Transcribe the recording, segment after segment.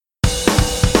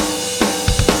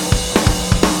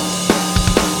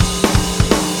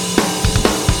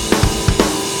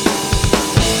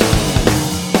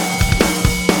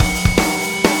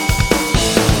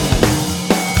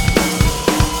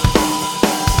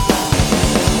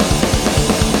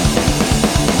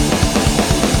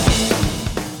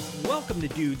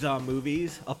Dudes on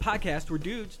Movies, a podcast where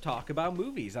dudes talk about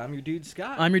movies. I'm your dude,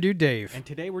 Scott. I'm your dude, Dave. And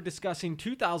today we're discussing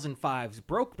 2005's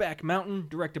Brokeback Mountain,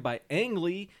 directed by Ang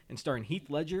Lee and starring Heath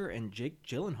Ledger and Jake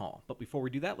Gyllenhaal. But before we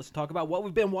do that, let's talk about what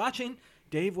we've been watching.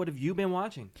 Dave, what have you been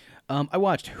watching? I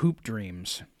watched Hoop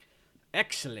Dreams.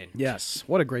 Excellent. Yes,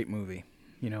 what a great movie.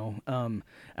 You know,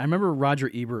 I remember Roger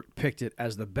Ebert picked it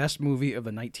as the best movie of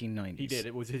the 1990s. He did.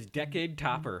 It was his decade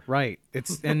topper. Right.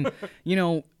 You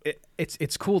know,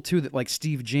 it's cool too that like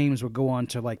Steve James would go on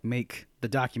to like make the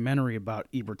documentary about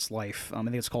Ebert's life. I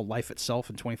think it's called Life Itself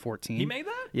in 2014. He made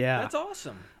that? Yeah. That's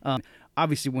awesome.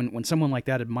 Obviously, when someone like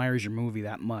that admires your movie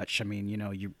that much, I mean, you know,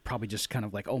 you're probably just kind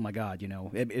of like, oh my God, you know,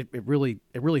 it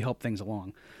really helped things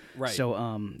along. Right.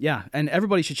 So, yeah, and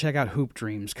everybody should check out Hoop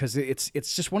Dreams because it's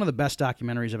just one of the best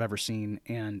documentaries I've ever seen,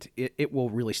 and it will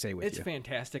really stay with you. It's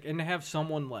fantastic. And to have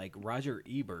someone like Roger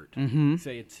Ebert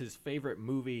say it's his favorite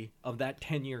movie of that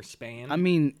 10-year span. I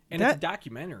mean, and it's a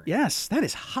documentary. Yes, that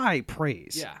is high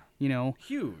praise. Yeah. You know?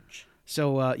 Huge.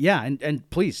 So, yeah, and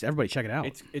please, everybody check it out.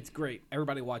 It's great.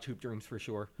 Everybody watch Hoop Dreams for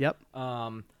sure. Yep.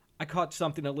 I caught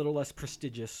something a little less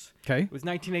prestigious. Okay. It was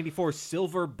 1984's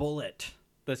Silver Bullet,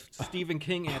 the Stephen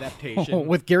King adaptation.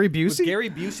 With Gary Busey? With Gary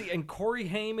Busey and Corey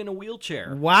Haim in a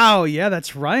wheelchair. Wow, yeah,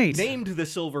 that's right. Named the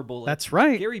Silver Bullet. That's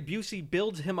right. Gary Busey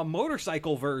builds him a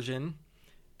motorcycle version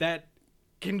that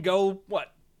can go,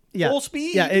 what? Yeah. Full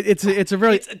speed? Yeah, it's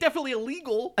definitely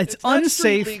illegal. It's not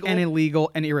unsafe street legal. and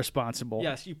illegal and irresponsible.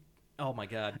 Yes, oh my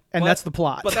God. And that's the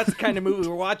plot. But that's the kind of movie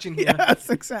we're watching here. Yes,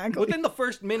 exactly. Within the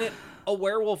first minute, a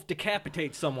werewolf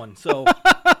decapitates someone. So,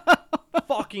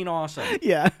 fucking awesome.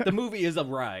 Yeah. The movie is a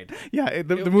ride. Yeah,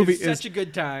 the movie is such a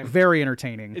good time. Very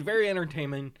entertaining. Very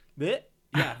entertainment.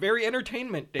 Yeah, very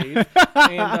entertainment, Dave.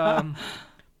 And,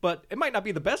 but it might not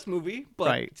be the best movie,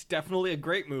 but It's definitely a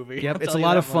great movie. Yep, it's a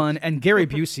lot of fun, and Gary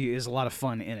Busey is a lot of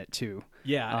fun in it too.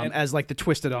 Yeah, as like the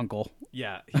twisted uncle.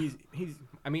 Yeah, he's.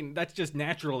 I mean, that's just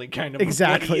naturally kind of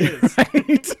exactly what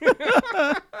he is.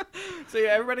 Right. So yeah,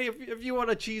 everybody, if you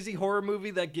want a cheesy horror movie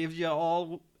that gives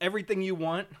you everything you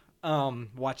want,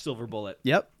 watch Silver Bullet.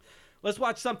 Yep. Let's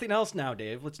watch something else now,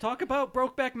 Dave. Let's talk about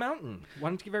Brokeback Mountain. Why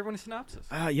don't you give everyone a synopsis?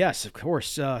 Yes, of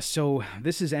course. So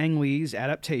this is Ang Lee's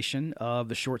adaptation of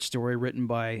the short story written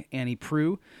by Annie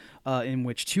Proulx, in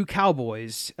which two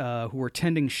cowboys who are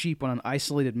tending sheep on an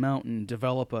isolated mountain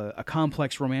develop a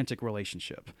complex romantic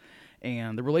relationship.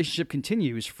 And the relationship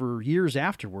continues for years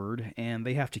afterward, and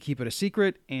they have to keep it a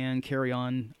secret and carry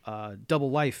on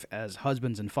double life as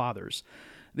husbands and fathers.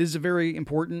 This is a very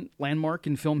important landmark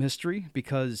in film history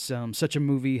because such a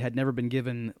movie had never been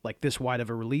given like this wide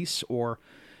of a release or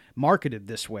marketed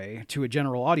this way to a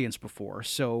general audience before.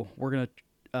 So we're going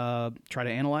to try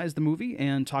to analyze the movie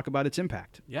and talk about its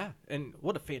impact. Yeah, and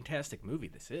what a fantastic movie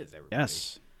this is, everybody.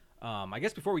 Yes. I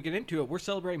guess before we get into it, we're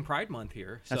celebrating Pride Month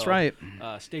here. So, that's right.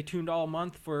 Stay tuned all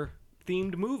month for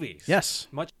themed movies. Yes.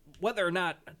 Whether or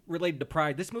not related to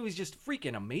Pride, this movie's just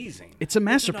freaking amazing. It's a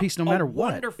masterpiece no matter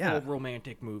what. Wonderful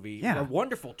romantic movie. Yeah. A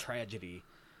wonderful tragedy.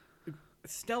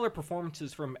 Stellar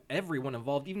performances from everyone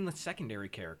involved, even the secondary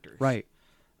characters. Right.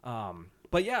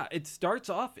 But yeah, it starts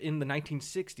off in the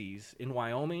 1960s in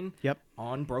Wyoming. Yep.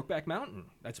 On Brokeback Mountain.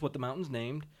 That's what the mountain's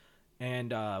named.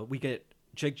 And we get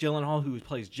Jake Gyllenhaal, who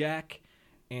plays Jack,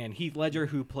 and Heath Ledger,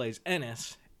 who plays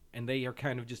Ennis. And they are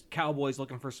kind of just cowboys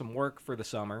looking for some work for the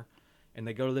summer. And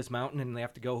they go to this mountain, and they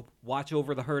have to go watch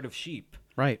over the herd of sheep.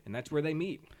 Right. And that's where they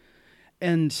meet.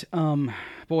 And,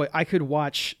 boy, I could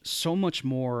watch so much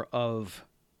more of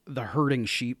the herding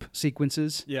sheep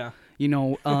sequences. Yeah. You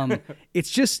know,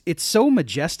 it's so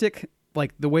majestic,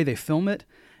 like the way they film it.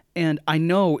 And I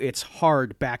know it's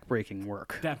hard, backbreaking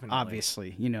work. Definitely.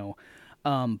 Obviously, you know.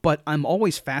 But I'm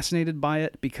always fascinated by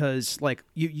it because, like,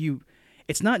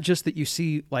 it's not just that you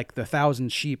see, like, the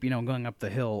 1,000 sheep, you know, going up the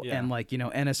hill and, like, you know,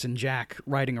 Ennis and Jack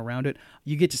riding around it.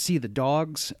 You get to see the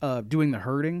dogs doing the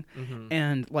herding. Mm-hmm.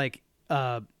 And, like,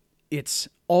 it's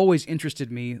always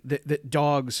interested me that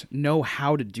dogs know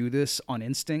how to do this on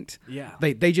instinct. Yeah.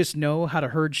 They just know how to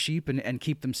herd sheep and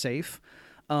keep them safe.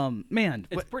 Man,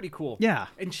 it's pretty cool. Yeah.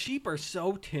 And sheep are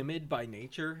so timid by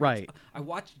nature. Right. I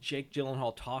watched Jake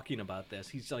Gyllenhaal talking about this.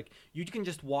 He's like, you can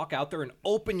just walk out there and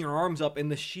open your arms up and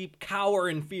the sheep cower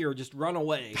in fear, just run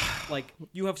away. Like,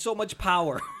 you have so much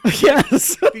power.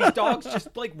 Yes. These dogs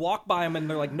just like walk by them and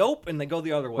they're like, nope, and they go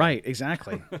the other way. Right,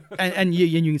 exactly. and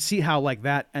you can see how like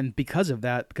that, and because of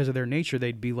their nature,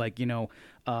 they'd be like, you know,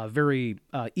 very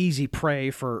easy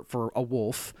prey for a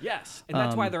wolf. Yes, and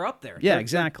that's why they're up there. Yeah,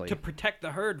 exactly. To protect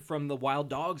the herd from the wild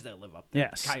dogs that live up there.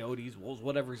 Yes. Coyotes, wolves,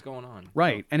 whatever's going on.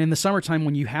 Right, and in the summertime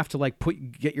when you have to like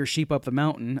get your sheep up the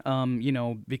mountain, you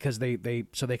know, because they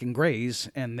so they can graze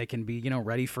and they can be, you know,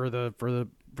 ready for the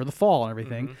the fall and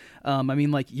everything. I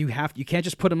mean, like you can't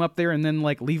just put them up there and then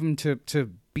like leave them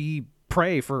to be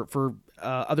prey for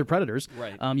other predators.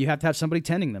 Right. You have to have somebody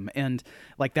tending them, and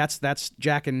like that's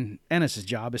Jack and Ennis's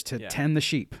job is to tend the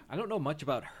sheep. I don't know much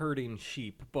about herding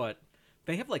sheep, but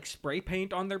they have like spray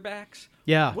paint on their backs.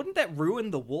 Yeah. Wouldn't that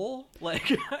ruin the wool?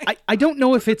 Like, I don't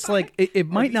know if it's like it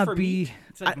might not be. Meat?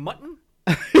 It's like mutton.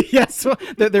 Yes,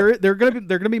 they're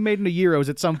gonna be made into gyros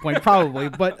at some point probably,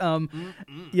 but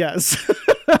yes.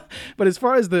 But as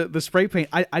far as the spray paint,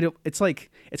 I don't. It's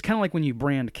kind of like when you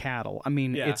brand cattle. I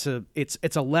mean, it's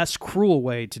a less cruel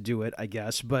way to do it, I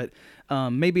guess. But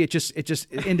maybe it just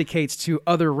indicates to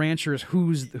other ranchers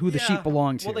who the sheep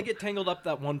belong to. Well, they get tangled up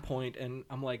at one point, and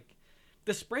I'm like,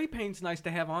 the spray paint's nice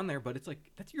to have on there, but it's like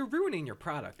you're ruining your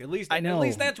product. At least I know. At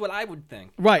least that's what I would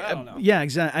think. Right? I don't know. Yeah,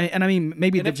 exactly. And I mean,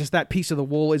 maybe just that piece of the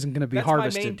wool isn't going to be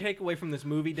harvested. That's my main takeaway from this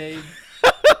movie, Dave.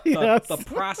 Yes. The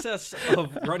process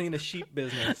of running a sheep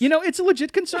business. It's a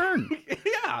legit concern.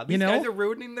 Yeah, these guys are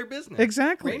ruining their business.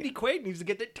 Exactly. Randy Quaid needs to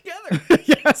get it together.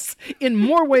 Yes, in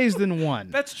more ways than one.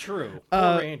 That's true.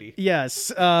 Poor Randy.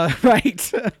 Yes,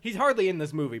 right. He's hardly in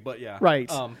this movie, but yeah.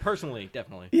 Right. Personally,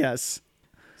 definitely. Yes.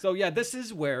 So yeah, this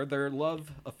is where their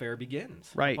love affair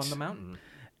begins. Right. Up on the mountain.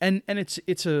 And it's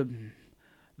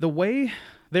the way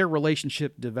their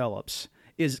relationship develops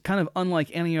is kind of unlike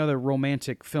any other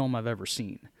romantic film I've ever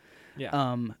seen.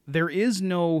 Yeah. There is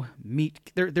no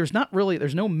meet. There's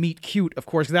no meet cute, of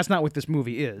course, 'cause that's not what this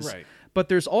movie is. Right. But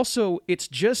there's also, it's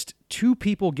just two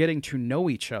people getting to know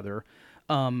each other,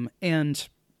 and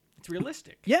it's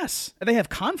realistic. Yes, they have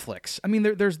conflicts. I mean,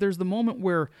 there's the moment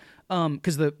where,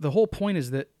 because the whole point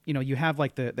is that you have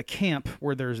like the camp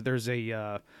where there's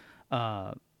a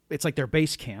it's like their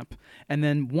base camp, and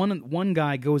then one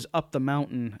guy goes up the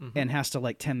mountain and has to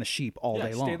like tend the sheep all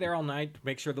day long. Stay there all night,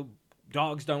 make sure the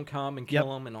dogs don't come and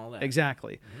kill them and all that.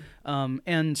 Exactly.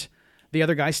 And the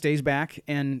other guy stays back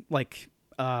and like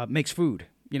makes food,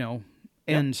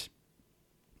 and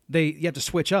you have to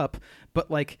switch up. But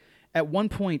like at one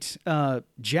point,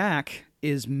 Jack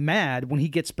is mad when he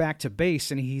gets back to base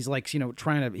and he's like, he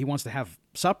wants to have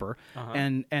supper,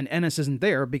 and Ennis isn't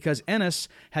there because Ennis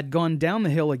had gone down the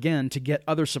hill again to get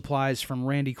other supplies from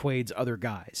Randy Quaid's other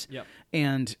guys. Yep.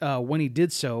 And when he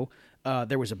did so,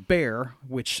 there was a bear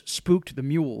which spooked the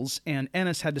mules, and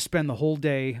Ennis had to spend the whole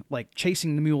day like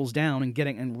chasing the mules down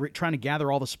and trying to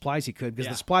gather all the supplies he could because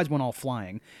the supplies went all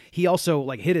flying. He also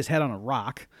like hit his head on a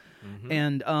rock,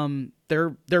 and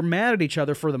they're mad at each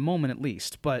other for the moment at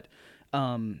least, but.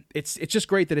 It's just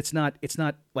great that it's not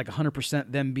like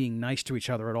 100% them being nice to each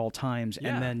other at all times,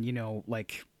 and then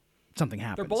like something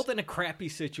happens. They're both in a crappy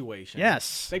situation.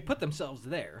 Yes, they put themselves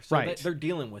there, so they're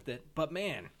dealing with it. But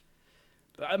man,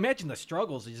 imagine the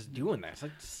struggles of just doing that.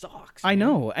 It sucks. I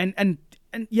know, and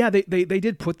yeah, they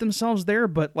did put themselves there,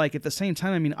 but like at the same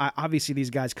time, I mean, obviously these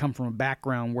guys come from a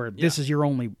background where this is your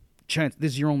only chance.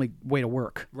 This is your only way to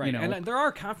work. Right, and there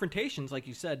are confrontations, like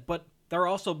you said, but. They're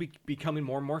also becoming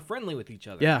more and more friendly with each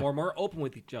other. Yeah. More and more open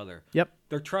with each other. Yep.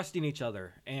 They're trusting each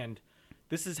other. And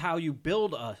this is how you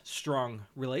build a strong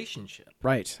relationship.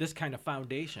 Right. This kind of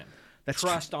foundation. That's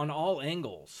trust on all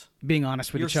angles. Being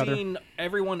honest with each other. You're seeing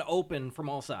everyone open from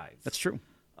all sides. That's true.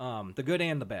 The good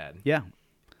and the bad. Yeah.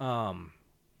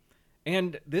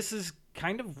 And this is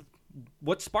kind of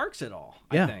what sparks it all,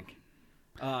 I think.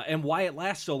 And why it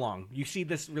lasts so long. You see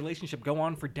this relationship go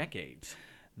on for decades.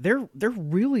 They're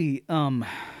really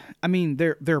I mean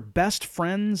they're best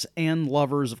friends and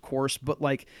lovers, of course, but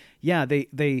like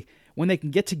they when they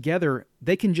can get together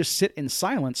they can just sit in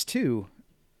silence too,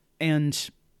 and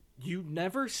you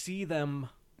never see them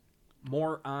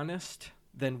more honest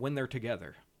than when they're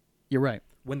together. You're right.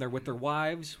 When they're with their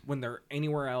wives, when they're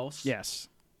anywhere else, yes,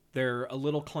 they're a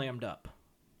little clammed up.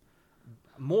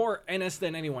 More Ennis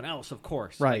than anyone else, of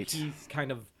course. Right. Like he's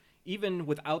kind of, even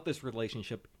without this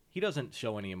relationship, he doesn't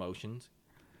show any emotions.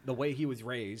 The way he was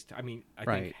raised, I mean, I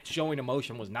think showing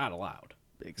emotion was not allowed.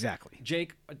 Exactly.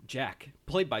 Jack,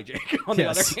 played by Jake, on the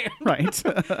other hand.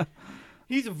 Right.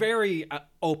 He's a very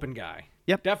open guy.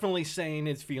 Yep. Definitely saying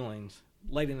his feelings,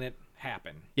 letting it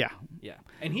happen. Yeah. Yeah.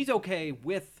 And he's okay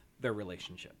with their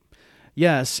relationship.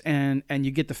 Yes, and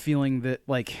you get the feeling that,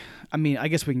 like, I mean, I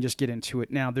guess we can just get into it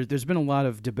now. There's been a lot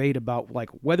of debate about, like,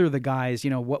 whether the guys,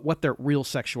 what their real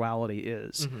sexuality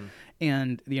is. Mm-hmm.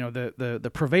 And,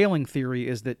 the prevailing theory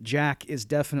is that Jack is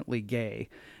definitely gay,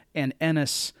 and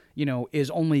Ennis, is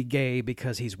only gay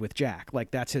because he's with Jack.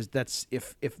 Like,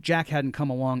 if Jack hadn't come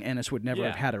along, Ennis would never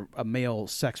have had a male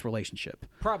sex relationship.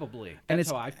 Probably. That's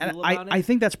how I feel about it. I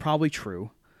think that's probably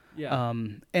true. Yeah.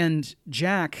 And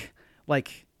Jack,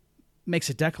 like... makes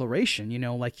a declaration,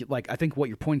 like I think what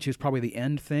you're pointing to is probably the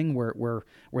end thing where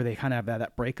they kind of have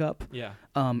that breakup. Yeah.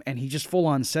 And he just full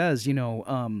on says,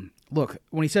 look,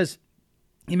 when he says,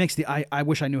 he makes the I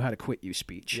wish I knew how to quit you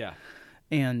speech. Yeah.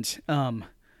 And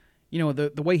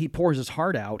the way he pours his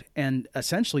heart out and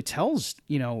essentially tells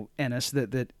Ennis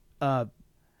that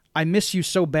I miss you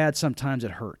so bad sometimes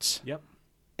it hurts. Yep.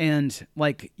 And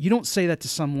like, you don't say that to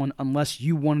someone unless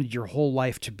you wanted your whole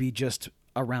life to be just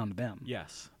around them.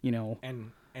 Yes.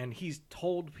 And he's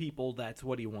told people that's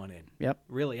what he wanted. Yep.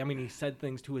 Really. I mean, he said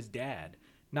things to his dad,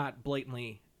 not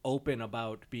blatantly open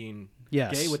about being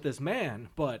Yes. gay with this man,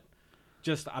 but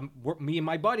just me and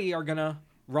my buddy are going to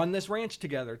run this ranch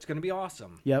together. It's going to be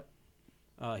awesome. Yep.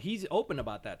 He's open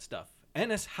about that stuff.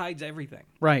 Ennis hides everything.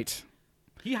 Right.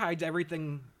 He hides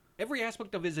everything, every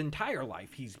aspect of his entire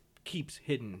life keeps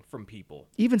hidden from people.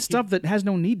 Even stuff that has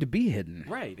no need to be hidden.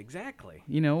 Right, exactly.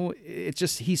 It's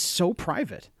just, he's so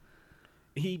private.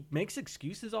 He makes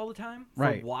excuses all the time for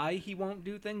right. why he won't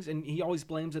do things, and he always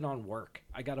blames it on work.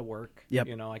 I gotta work. Yep.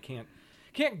 I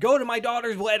can't go to my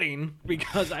daughter's wedding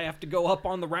because I have to go up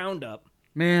on the roundup.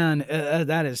 Man,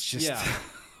 that is just... Yeah.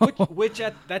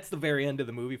 That's the very end of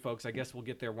the movie, folks. I guess we'll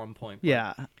get there at one point.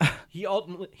 Yeah.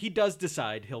 He does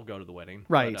decide he'll go to the wedding.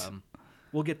 Right. But,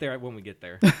 we'll get there when we get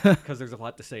there because there's a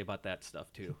lot to say about that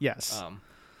stuff too. Yes.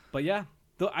 But yeah,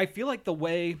 I feel like the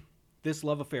way this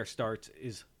love affair starts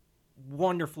is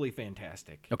wonderfully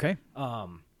fantastic. Okay.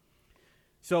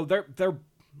 So they're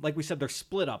like we said, they're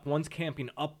split up. One's camping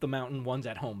up the mountain, one's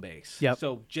at home base. Yep.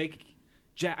 So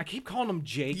Jack, I keep calling him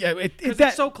Jake. Yeah,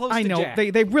 it's so close I to know. Jack.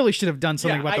 They really should have done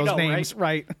something about those names,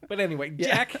 right? But anyway,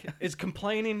 Jack is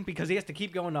complaining because he has to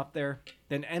keep going up there.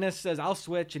 Then Ennis says, I'll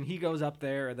switch, and he goes up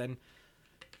there, and then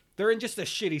they're in just a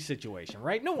shitty situation,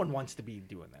 right? No one wants to be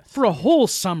doing this. For a whole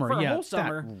summer, For a whole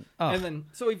summer. And then,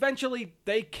 so eventually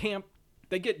they camp,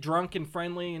 they get drunk and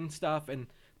friendly and stuff, and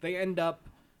they end up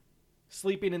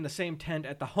sleeping in the same tent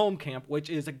at the home camp, which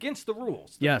is against the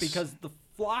rules. Yes. Because the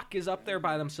flock is up there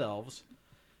by themselves.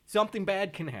 Something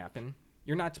bad can happen.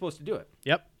 You're not supposed to do it.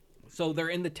 Yep. So they're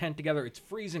in the tent together. It's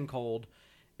freezing cold.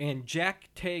 And Jack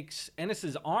takes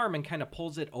Ennis's arm and kind of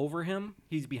pulls it over him.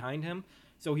 He's behind him.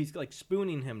 So he's like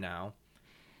spooning him now.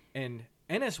 And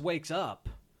Ennis wakes up.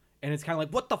 And it's kind of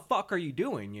like, what the fuck are you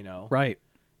doing, Right.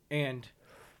 And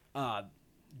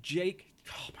Jake...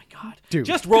 Oh, my God. Dude.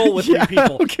 Just roll with me,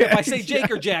 people. Okay. If I say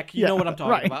Jake or Jack, you know what I'm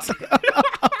talking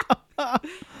about.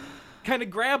 Kind of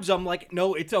grabs him like,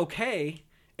 no, it's okay.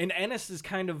 And Ennis is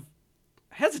kind of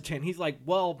hesitant. He's like,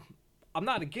 well, I'm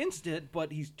not against it,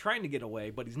 but he's trying to get away,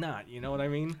 but he's not. You know what I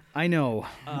mean? I know.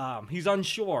 He's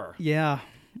unsure. Yeah.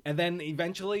 And then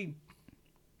eventually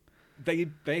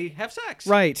they have sex.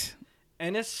 Right.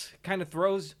 Ennis kind of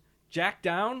throws Jack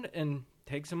down and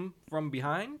takes him from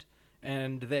behind,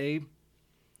 and they,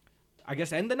 I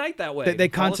guess, end the night that way. They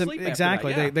constantly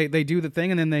exactly. Yeah. They do the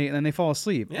thing and then they fall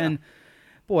asleep. Yeah. And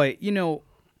boy,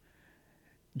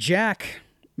 Jack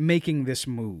making this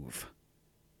move.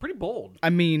 Pretty bold.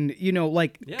 I mean,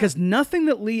 because nothing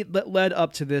that led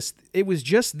up to this, it was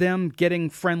just them getting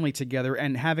friendly together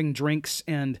and having drinks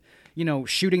and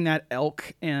shooting that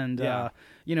elk and there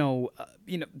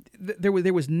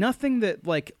was nothing that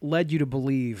like led you to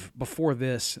believe before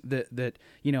this that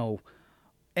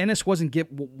Ennis wasn't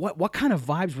what kind of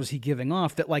vibes was he giving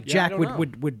off that like Jack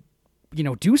would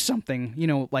do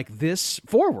something, like this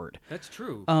forward. That's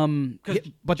true.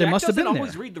 But there must have been doesn't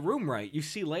always read the room right. You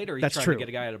see later he's trying to get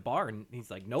a guy at a bar, and he's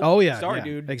like, nope. Oh, yeah. Sorry, yeah,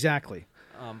 dude. Exactly.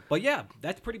 But yeah,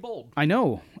 that's pretty bold. I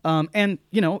know. And, And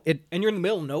you're in the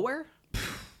middle of nowhere?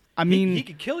 I mean... He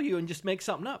could kill you and just make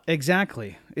something up.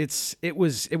 Exactly. It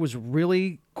was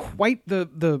really quite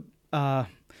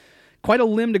quite a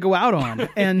limb to go out on,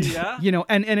 and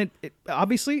and it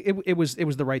obviously it was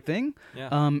the right thing,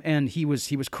 and he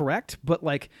was correct, but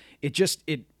like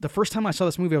the first time I saw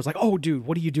this movie I was like, oh dude,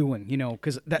 what are you doing,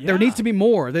 because there needs to be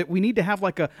more, that we need to have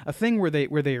like a thing where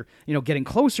they're getting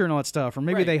closer and all that stuff, or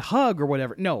maybe they hug or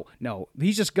whatever. No,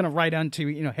 he's just gonna right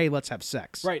onto hey, let's have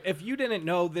sex. Right. If you didn't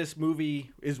know this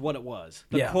movie is what it was,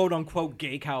 the quote unquote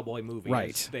gay cowboy movie,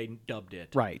 as they dubbed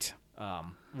it, right.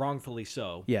 Wrongfully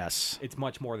so. Yes. It's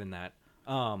much more than that.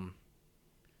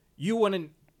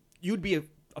 You'd be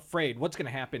afraid what's going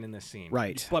to happen in this scene.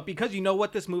 Right. But because you know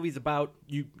what this movie's about,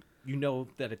 you know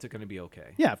that it's going to be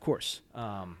okay. Yeah, of course.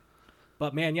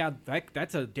 But man, yeah,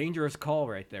 that's a dangerous call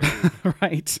right there. Dude.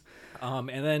 Right.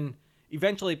 And then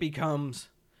eventually it becomes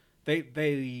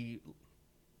they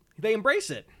embrace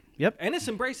it. Yep. Ennis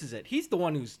embraces it. He's the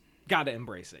one who's got to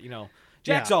embrace it,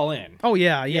 Jack's all in. Oh,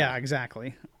 yeah,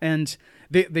 exactly. And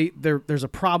there's a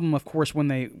problem, of course, when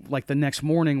they like the next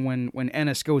morning when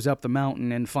Ennis goes up the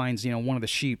mountain and finds one of the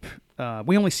sheep.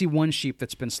 We only see one sheep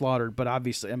that's been slaughtered, but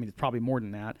obviously, I mean, it's probably more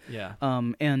than that. Yeah.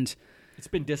 And it's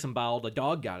been disemboweled. A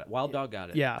dog got it. Wild dog got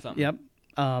it. Yeah. Something. Yep.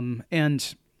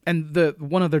 And the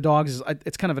one of their dogs is,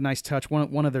 it's kind of a nice touch.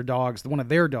 One of their dogs,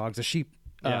 the sheep.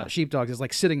 Sheepdog is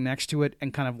like sitting next to it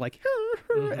and kind of like,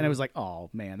 and it was like,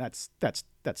 oh man, that's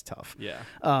tough. Yeah.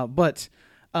 But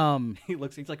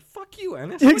he's like, fuck you,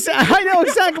 Ennis. Exactly. I know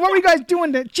exactly. What were you guys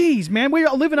doing? Jeez, man, we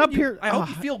are living up here. I hope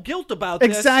you feel guilt about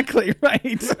this. Exactly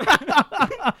right.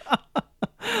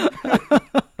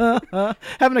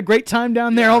 Having a great time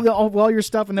down there, all your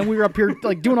stuff, and then we were up here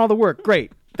like doing all the work.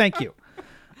 Great, thank you.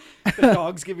 The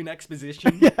dog's giving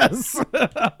exposition. Yes.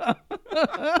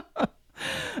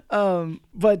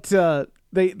 But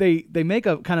they make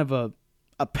a kind of a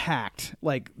pact.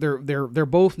 Like they're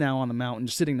both now on the mountain,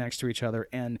 just sitting next to each other,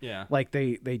 and like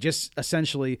they just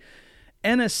essentially,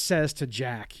 Ennis says to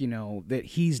Jack, that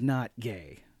he's not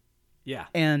gay. Yeah.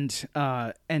 And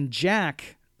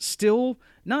Jack still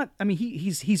not. I mean,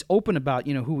 he's open about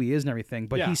who he is and everything,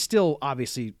 but he's still,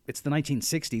 obviously, it's the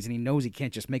 1960s, and he knows he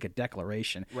can't just make a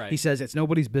declaration. Right. He says it's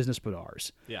nobody's business but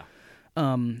ours. Yeah.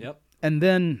 Yep. And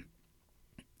then.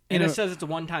 And it says it's a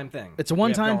one-time thing. It's a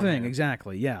one-time thing,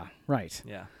 exactly. Yeah, right.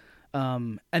 Yeah.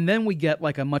 And then we get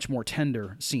like a much more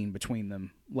tender scene between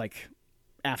them, like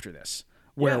after this,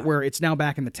 where it's now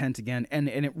back in the tent again, and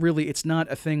it's not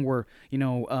a thing where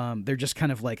they're just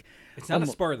kind of like, it's not a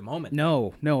spur of the moment.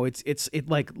 No, it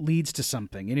like leads to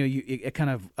something. It kind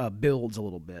of builds a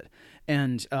little bit,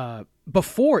 and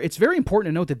before, it's very important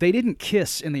to note that they didn't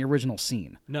kiss in the original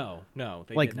scene. No,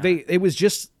 they like did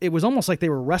not. it was almost like they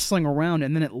were wrestling around,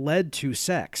 and then it led to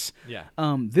sex. Yeah.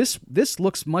 This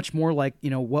looks much more like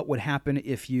what would happen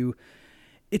if you.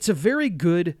 It's a very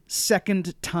good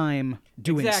second time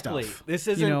doing exactly. stuff. This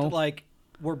isn't like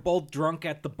we're both drunk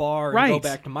at the bar and right. go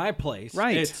back to my place.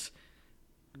 Right. It's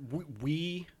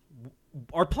we've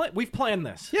planned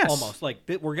this. Yes. Almost like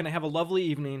we're gonna have a lovely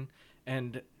evening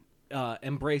and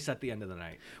embrace at the end of the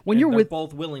night. When they're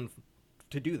both willing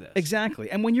to do this. Exactly.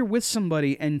 And when you're with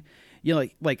somebody and you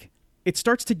like it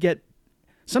starts to get,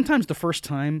 sometimes the first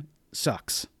time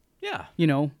sucks. Yeah.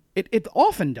 It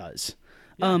often does.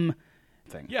 Yeah.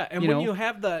 Yeah, and when you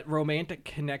have that romantic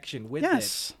connection with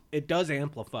yes. it does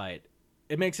amplify it.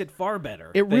 It makes it far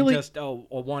better than just a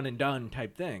one and done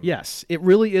type thing. Yes, it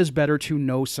really is better to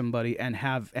know somebody and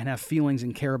have feelings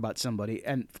and care about somebody,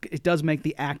 and it does make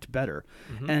the act better.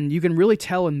 Mm-hmm. And you can really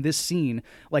tell in this scene,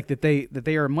 like that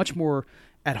they are much more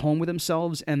at home with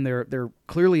themselves, and they're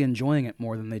clearly enjoying it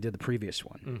more than they did the previous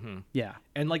one. Mm-hmm. Yeah,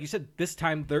 and like you said, this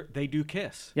time they do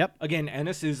kiss. Yep. Again,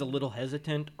 Ennis is a little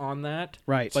hesitant on that.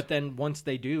 Right. But then once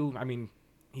they do, I mean,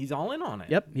 he's all in on it.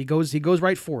 Yep. He goes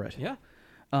right for it. Yeah.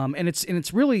 And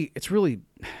it's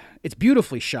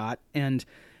beautifully shot, and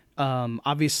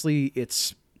obviously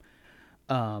it's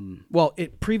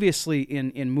it previously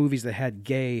in movies that had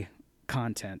gay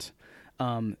content.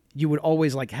 You would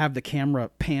always like have the camera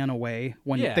pan away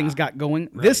when things got going.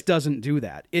 Right. This doesn't do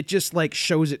that. It just like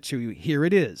shows it to you. Here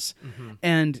it is. Mm-hmm.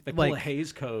 And they like pull a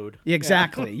Hays Code.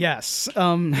 Exactly. Yeah. Yes.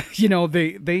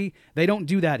 They don't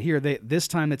do that here. This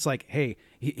time it's like, hey,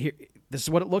 here, this is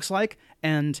what it looks like,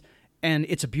 and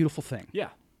it's a beautiful thing. Yeah.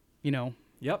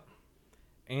 Yep.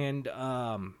 And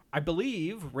I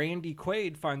believe Randy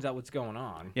Quaid finds out what's going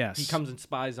on. Yes. He comes and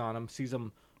spies on him, sees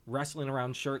him wrestling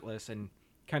around shirtless, and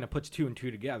kind of puts two and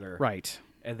two together. Right.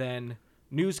 And then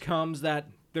news comes that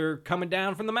they're coming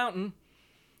down from the mountain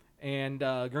and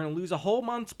going to lose a whole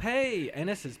month's pay.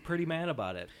 Ennis is pretty mad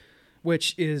about it.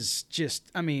 Which is just,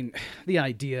 I mean, the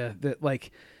idea that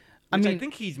like... I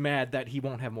think he's mad that he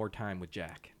won't have more time with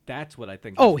Jack. That's what I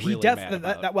think. Oh, he really definitely.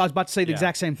 I was about to say the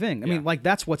exact same thing. I mean, like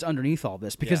that's what's underneath all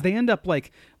this, because they end up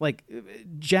like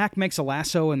Jack makes a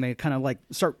lasso and they kind of like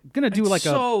start gonna do like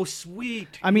so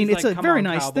sweet. I mean, he's it's like, a very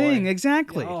nice cowboy. thing,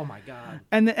 exactly. Yeah, oh my god.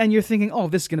 And you're thinking, oh,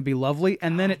 this is gonna be lovely,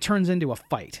 and then it turns into a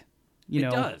fight. It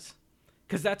does,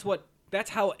 because that's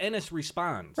how Ennis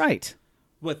responds. Right.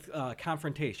 With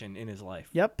confrontation in his life.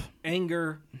 Yep.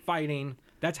 Anger, fighting.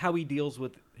 That's how he deals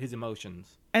with his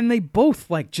emotions. And they both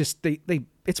like just they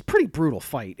it's a pretty brutal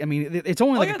fight. I mean, it's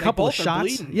only like a couple of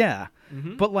shots. Yeah.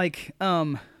 Mm-hmm. But like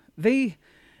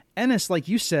Ennis, like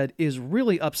you said, is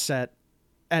really upset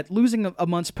at losing a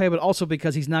month's pay, but also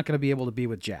because he's not going to be able to be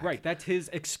with Jack. Right. That's his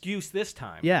excuse this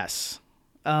time. Yes.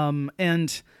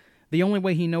 And the only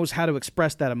way he knows how to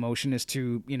express that emotion is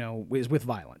is with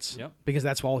violence. Yep. Because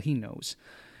that's all he knows.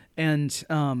 And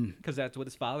because that's what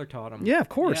his father taught him. Yeah, of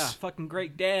course. Yeah, fucking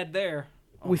great dad there.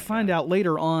 We find out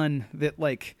later on that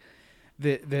like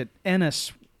that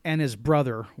Ennis and his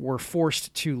brother were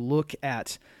forced to look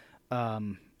at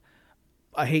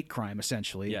a hate crime,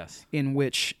 essentially. Yes. In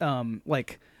which,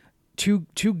 like, two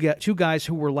guys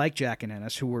who were like Jack and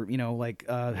Ennis, who were,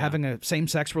 having a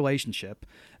same-sex relationship,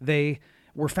 they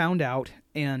were found out,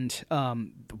 and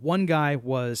one guy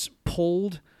was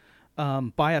pulled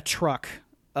by a truck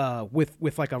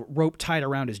with like a rope tied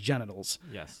around his genitals.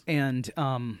 Yes. And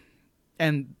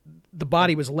the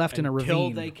body was left in a ravine.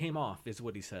 Until they came off, is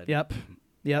what he said.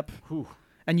 Yep. Whew.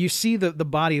 And you see the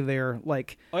body there,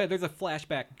 like... Oh, yeah, there's a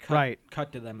flashback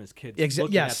cut to them as kids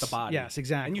looking at the body. Yes,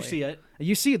 exactly. And you see it.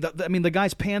 You see, the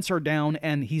guy's pants are down,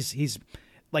 and he's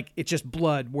like, it's just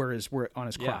blood where on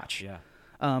his crotch. Yeah.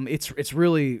 It's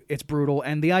really brutal.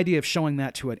 And the idea of showing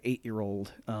that to an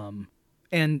 8-year-old,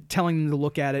 and telling them to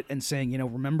look at it and saying,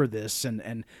 remember this,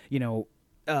 and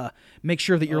make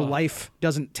sure that your life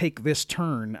doesn't take this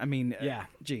turn. I mean,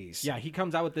 geez. Yeah, he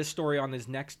comes out with this story on his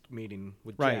next meeting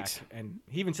with Jack. And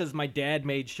he even says, my dad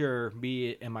made sure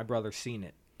me and my brother seen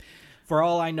it. For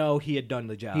all I know, he had done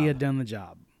the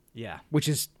job. Yeah. Which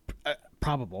is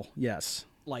probable, yes.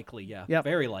 Likely, yeah. Yep.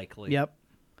 Very likely. Yep.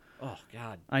 Oh,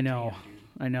 God. I know. Damn, dude.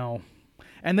 I know.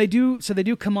 And they do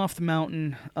come off the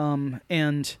mountain,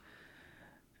 and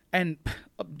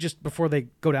just before they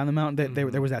go down the mountain,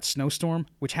 there was that snowstorm,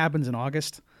 which happens in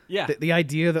August. Yeah. The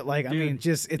idea that, like, dude,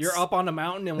 it's... You're up on a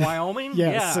mountain in Wyoming?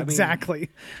 Yes, yeah, exactly.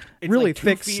 It's really like 2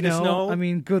 thick feet of snow. I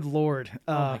mean, good Lord.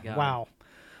 Oh, my God. Wow.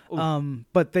 Oof.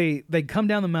 But they come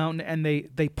down the mountain, and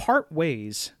they part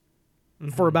ways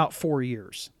for about 4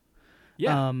 years.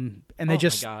 Yeah. And they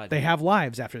they have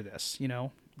lives after this,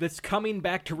 This coming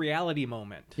back to reality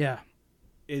moment. Yeah.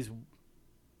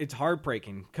 It's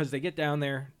heartbreaking because they get down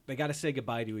there, they got to say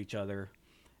goodbye to each other.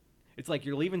 It's like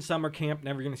you're leaving summer camp,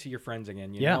 never going to see your friends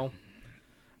again, you know?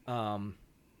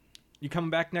 You coming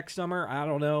back next summer? I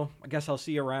don't know. I guess I'll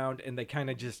see you around. And they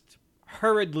kind of just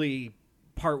hurriedly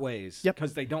part ways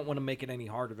because they don't want to make it any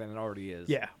harder than it already is.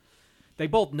 Yeah. They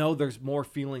both know there's more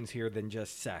feelings here than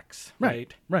just sex,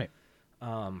 right? Right.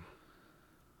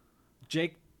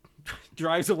 Jake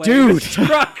drives away Dude. in his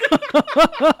truck.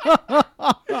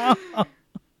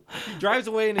 He drives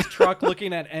away in his truck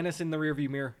looking at Ennis in the rearview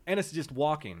mirror. Ennis is just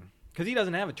walking because he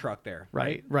doesn't have a truck there.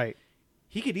 Right.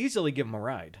 He could easily give him a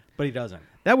ride, but he doesn't.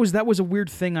 That was a weird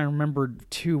thing I remembered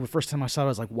too. The first time I saw it, I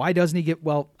was like, why doesn't he get?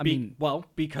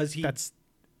 Because he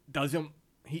doesn't.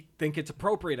 He think it's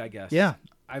appropriate, I guess. Yeah.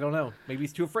 I don't know. Maybe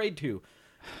he's too afraid to.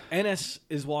 Ennis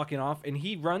is walking off, and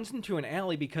he runs into an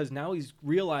alley because now he's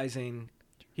realizing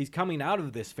he's coming out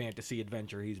of this fantasy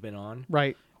adventure he's been on.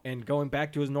 Right. And going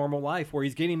back to his normal life where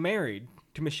he's getting married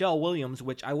to Michelle Williams,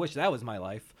 which I wish that was my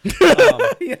life.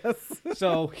 Yes.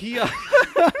 So he...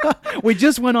 we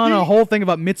just went on a whole thing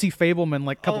about Mitzi Fableman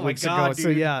like a couple weeks ago. Dude. So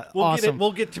yeah, we'll awesome.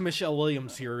 We'll get to Michelle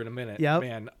Williams here in a minute,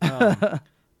 man.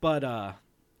 But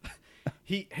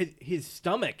his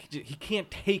stomach, he can't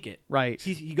take it. Right.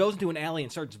 He goes into an alley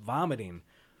and starts vomiting.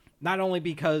 Not only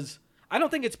because... I don't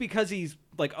think it's because he's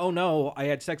like, oh no, I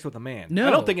had sex with a man. No.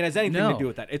 I don't think it has anything to do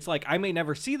with that. It's like, I may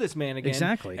never see this man again.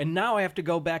 Exactly. And now I have to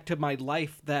go back to my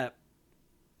life that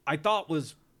I thought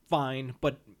was fine,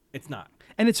 but it's not.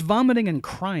 And it's vomiting and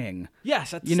crying.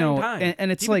 Yes, at the same time.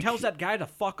 And it's he like... tells that guy to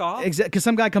fuck off. Exactly. Because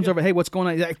some guy comes over, hey, what's going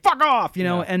on? He's like, fuck off,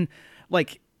 and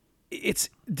like... It's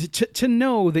to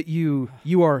know that you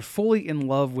are fully in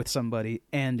love with somebody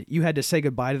and you had to say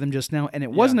goodbye to them just now, and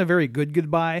it wasn't a very good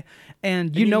goodbye,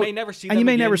 and you may never see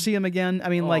them again. I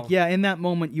mean, in that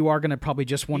moment you are going to probably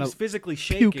just want to physically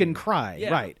shaking. puke and cry,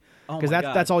 right? Because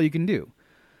that's all you can do.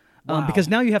 Wow. Because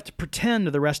now you have to pretend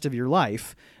the rest of your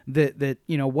life that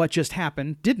what just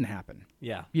happened didn't happen.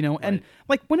 Yeah. And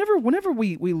like whenever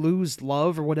we lose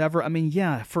love or whatever, I mean,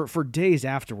 for days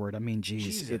afterward, I mean,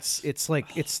 geez, it's like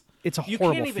it's a horrible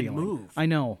feeling. You can't even move. I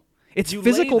know. It's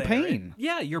physical pain.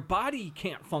 Your body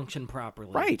can't function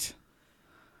properly. Right.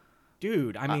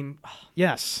 Dude, I mean...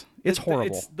 Yes, it's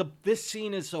horrible. This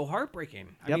scene is so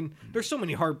heartbreaking. I mean, there's so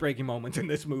many heartbreaking moments in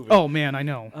this movie. Oh, man, I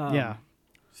know. Yeah.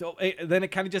 So then it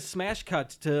kind of just smash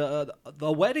cuts to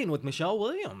the wedding with Michelle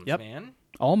Williams, man.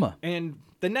 Alma. And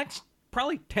the next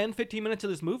probably 10, 15 minutes of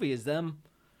this movie is them,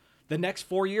 the next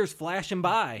 4 years flashing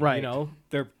by. Right.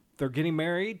 They're getting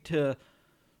married to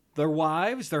their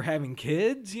wives. They're having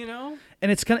kids, And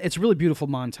it's a really beautiful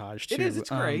montage, too. It is. It's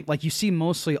great. Like, you see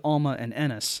mostly Alma and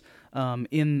Ennis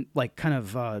in, like, kind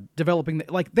of developing...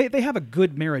 They have a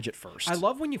good marriage at first. I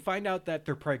love when you find out that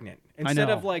they're pregnant. Instead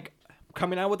of, like...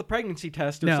 coming out with a pregnancy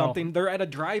test or something. They're at a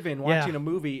drive-in watching a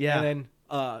movie, and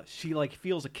then she like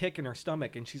feels a kick in her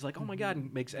stomach, and she's like, "Oh my god!"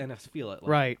 and makes Ennis feel it.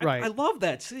 Like, right. I love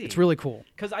that scene. It's really cool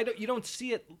because you don't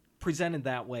see it presented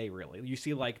that way, really. You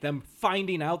see, like, them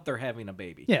finding out they're having a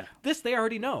baby. Yeah. This, they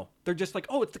already know. They're just like,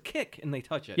 oh, it's a kick, and they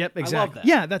touch it. Yep, exactly. I love that.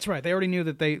 Yeah, that's right. They already knew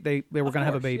that they were going to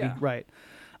have a baby. yeah. Right.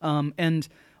 And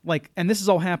this is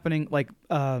all happening, like,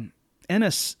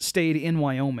 Ennis stayed in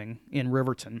Wyoming, in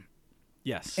Riverton.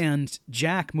 Yes. And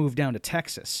Jack moved down to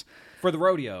Texas. For the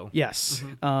rodeo. Yes.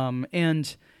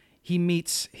 And he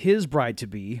meets his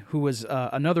bride-to-be, who was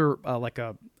another, like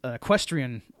an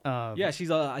equestrian... yeah,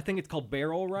 she's, I think it's called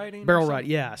barrel riding? Barrel ride,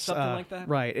 yes. Something like that?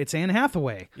 Right. It's Anne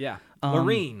Hathaway. Yeah.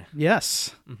 Lorene.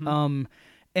 Yes.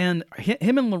 And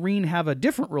him and Lorene have a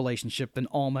different relationship than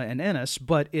Alma and Ennis,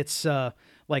 but it's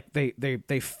like they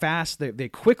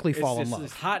quickly fall in love.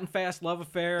 It's hot and fast love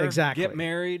affair. Exactly. Get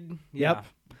married. Yeah. Yep.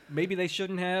 Maybe they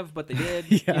shouldn't have, but they did.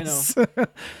 Yes.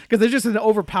 Because there's just an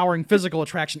overpowering physical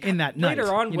attraction in that night.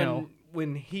 Later on,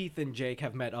 when Heath and Jake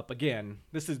have met up again,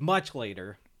 this is much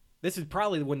later. This is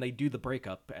probably when they do the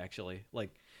breakup, actually.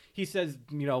 Like, he says,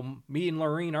 me and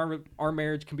Lorene, our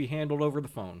marriage can be handled over the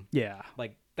phone. Yeah.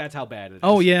 Like, that's how bad it is.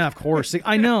 Oh yeah, of course.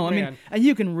 I know. I mean, Man. and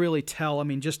you can really tell. I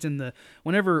mean, just in the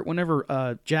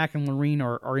whenever Jack and Lorene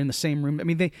are in the same room. I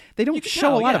mean, they don't show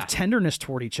tell, a lot yeah. of tenderness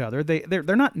toward each other. They're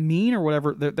not mean or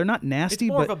whatever. They're not nasty.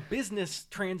 It's more but of a business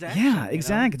transaction. yeah,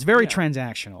 exactly. It's very Yeah.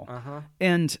 transactional.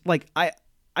 And like I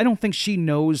don't think she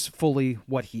knows fully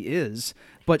what he is,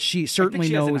 but she certainly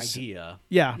she knows. has an idea.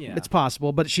 Yeah, Yeah. it's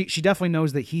possible, but she definitely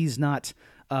knows that he's not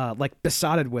like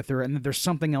besotted with her, and that there's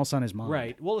something else on his mind.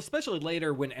 Right. Well, especially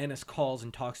later when Ennis calls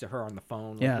and talks to her on the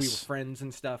phone. Like, Yes. we were friends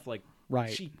and stuff. Like, Right.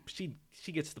 She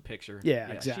gets the picture. Yeah,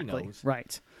 exactly. She knows.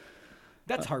 Right.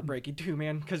 That's heartbreaking too,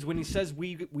 man. Because when he says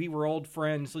we were old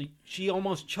friends, like, she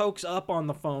almost chokes up on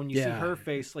the phone. You see Yeah. her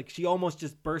face, like she almost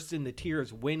just bursts into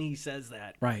tears when he says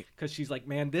that. Right. Because she's like,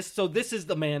 man, this is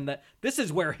the man this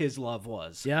is where his love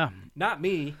was. Yeah. Not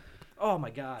me. Oh my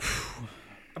god.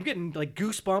 I'm getting like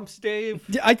goosebumps, Dave.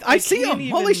 Yeah, I see can't them.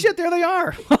 Holy even- shit, there they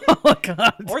are. Oh my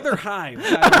god. Or they're hives.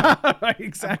 I don't know. Right,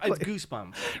 exactly. It's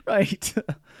goosebumps. Right.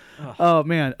 Oh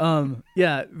man.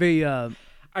 Yeah.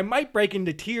 I might break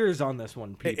into tears on this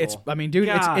one, people. It's. I mean, dude,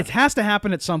 God. it has to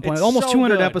happen at some point. It's Almost so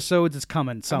 200 good. episodes. It's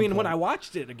coming. I mean, when I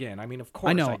watched it again, I mean, of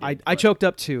course I know. I did, I but- choked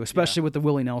up too, especially with the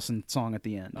Willie Nelson song at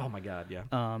the end. Oh my god,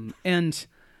 yeah. And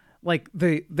like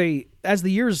they as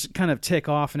the years kind of tick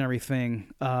off and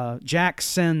everything, Jack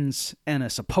sends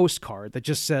Ennis a postcard that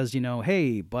just says,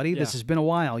 hey buddy, this Yeah. has been a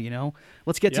while,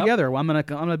 let's get Yep. together. Well, I'm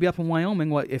gonna be up in Wyoming.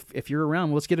 What if you're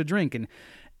around? Let's get a drink.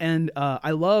 And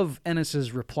I love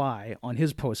Ennis's reply on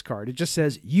his postcard. It just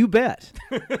says, "You bet,"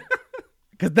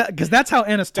 because that's how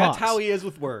Ennis talks. That's how he is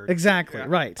with words. Exactly Yeah.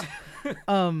 right.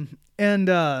 And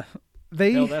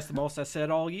they. Hell, that's the most I said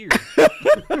all year.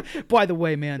 By the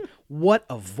way, man, what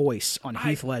a voice on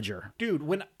Heath Ledger. Dude,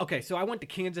 so I went to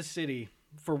Kansas City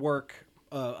for work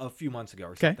a few months ago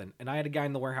or something, and I had a guy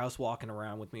in the warehouse walking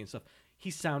around with me and stuff. He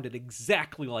sounded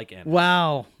exactly like Ennis.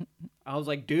 Wow, I was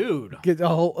like, dude. get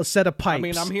a set of pipes. I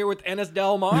mean, I'm here with Ennis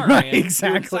Del Mar, right, man.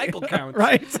 exactly. Doing cycle counts.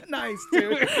 Right, nice,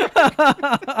 dude.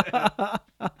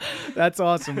 That's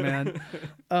awesome, man.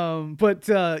 But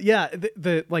yeah,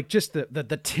 the like just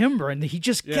the timbre, and he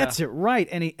just gets it right,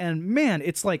 and man,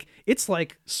 it's like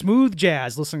smooth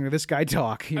jazz listening to this guy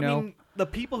talk. I mean, the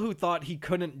people who thought he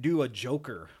couldn't do a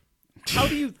Joker. How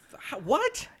do you?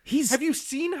 What? Have you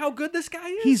seen how good this guy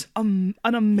is? He's an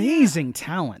amazing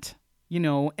talent,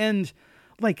 and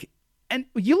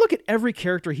you look at every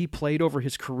character he played over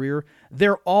his career;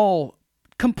 they're all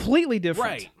completely different.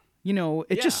 Right.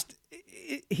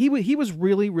 He was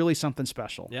really, really something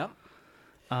special. Yeah.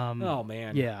 Oh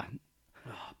man. Yeah.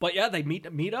 But yeah, they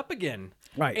meet up again.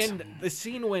 Right. And the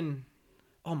scene when,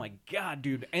 oh my god,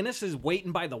 dude, Ennis is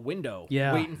waiting by the window,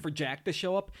 waiting for Jack to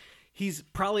show up. He's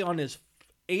probably on his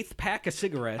 8th pack of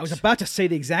cigarettes. I was about to say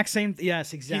the exact same.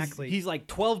 Yes, exactly. He's like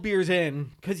 12 beers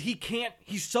in because he can't.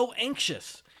 He's so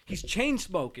anxious. He's chain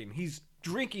smoking. He's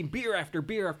drinking beer after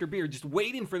beer after beer, just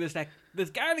waiting for this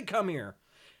guy to come here.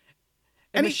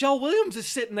 And Michelle Williams is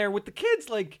sitting there with the kids,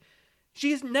 like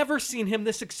she has never seen him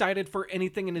this excited for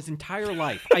anything in his entire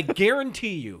life. I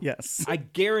guarantee you. Yes. I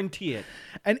guarantee it.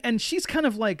 And she's kind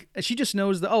of like, she just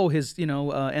knows that his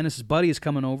Ennis's buddy is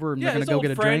coming over and they're gonna his go old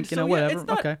get a friend, drink, so whatever. It's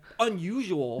not okay.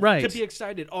 unusual Right. to be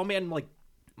excited. Oh man, like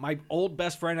my old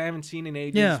best friend I haven't seen in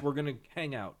ages. Yeah. We're gonna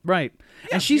hang out. Right. Yeah,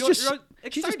 and she's you're just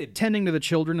excited. tending to the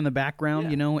children in the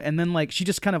background, Yeah. and then like she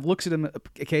just kind of looks at him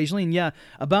occasionally, and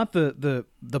about the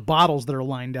bottles that are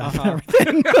lined up and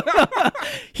everything.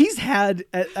 He's had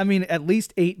at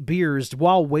least 8 beers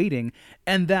while waiting,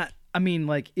 and that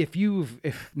like if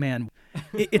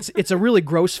it's a really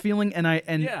gross feeling,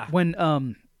 and Yeah.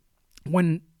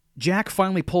 when Jack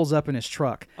finally pulls up in his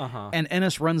truck, Uh-huh. and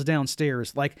Ennis runs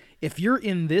downstairs. Like, if you're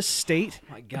in this state,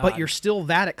 my God. but you're still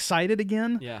that excited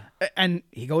again, Yeah. and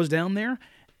he goes down there,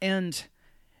 and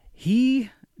he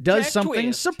does Jack something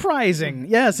Twist. surprising.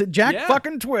 Yes, Jack Yeah.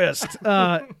 fucking Twist.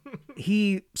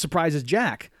 He surprises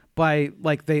Jack by,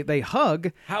 like, they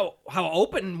hug, How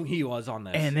open he was on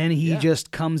this. and then he Yeah.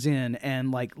 just comes in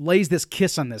and, like, lays this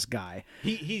kiss on this guy.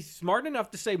 He's smart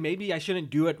enough to say maybe I shouldn't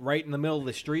do it right in the middle of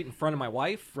the street in front of my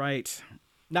wife. Right.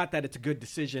 Not that it's a good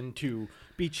decision to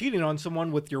be cheating on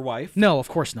someone with your wife. No, of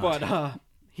course not. But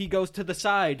he goes to the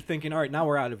side thinking, all right, now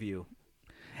we're out of view.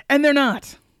 And they're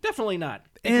not. Definitely not.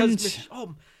 Because,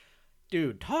 And-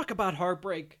 dude, talk about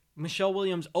heartbreak. Michelle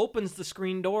Williams opens the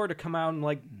screen door to come out and,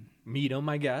 like, meet him,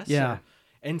 I guess. Yeah.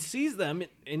 And sees them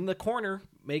in the corner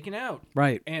making out.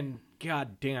 Right. And,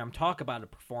 god damn, talk about a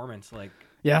performance. Like,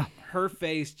 Yeah. her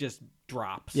face just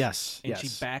drops. Yes, And yes. she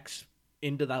backs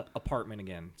into the apartment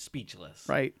again, speechless.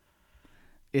 Right.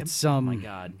 It's Oh my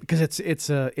God. because it's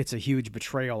a huge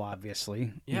betrayal,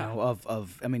 obviously. Yeah. You know,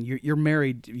 of I mean, you're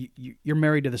married you're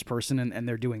married to this person, and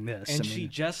they're doing this. And I she mean,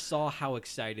 just saw how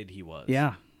excited he was.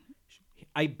 yeah.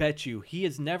 I bet you he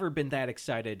has never been that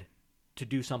excited to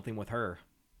do something with her.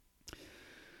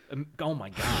 Oh my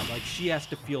God. Like, she has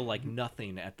to feel like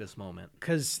nothing at this moment.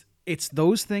 Because it's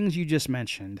those things you just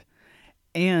mentioned,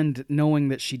 and knowing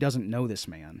that she doesn't know this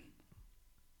man.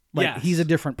 Like, Yes. he's a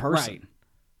different person. Right.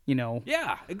 You know.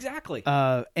 Yeah, exactly.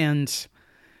 And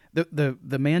the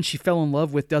man she fell in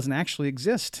love with doesn't actually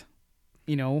exist.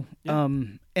 You know. Yeah.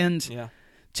 And Yeah.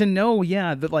 to know,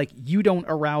 yeah, that, like, you don't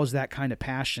arouse that kind of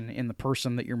passion in the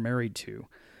person that you're married to,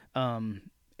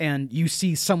 and you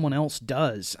see someone else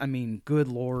does. I mean, good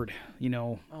Lord, you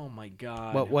know, Oh my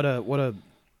God. what a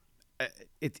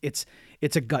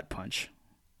it's a gut punch.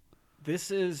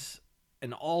 This is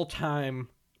an all-time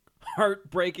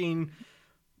heartbreaking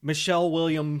Michelle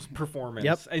Williams performance.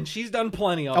 Yep. And she's done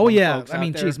plenty of Oh them, yeah, folks I out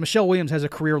mean, there. geez, Michelle Williams has a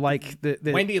career like the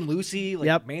Wendy and Lucy, like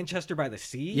Yep. Manchester by the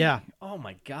Sea. Yeah. Oh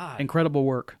my God. incredible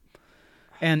work,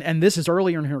 and this is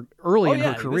early in her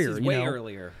career. This is you way know?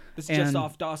 earlier. This is just And-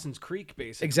 off Dawson's Creek,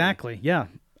 basically. Exactly. Yeah.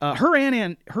 Her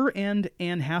and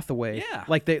Anne Hathaway. Yeah,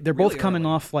 Like they're both really coming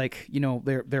early. off, like, you know,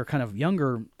 they're kind of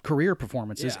younger career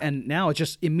performances, Yeah. and now it's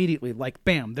just immediately like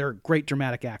bam, they're great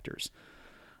dramatic actors.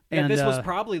 Yeah, And this was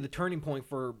probably the turning point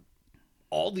for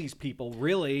all these people,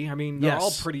 really. I mean, they're all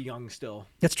Yes. pretty young still.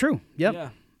 that's true. Yep. Yeah.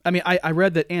 I mean, I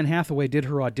read that Anne Hathaway did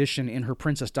her audition in her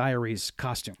Princess Diaries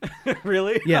costume.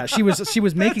 Really? Yeah, she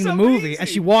was making the movie, and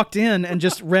she walked in and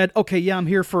just read, okay, yeah, I'm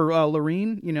here for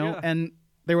Lorene, you know, Yeah. and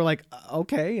they were like,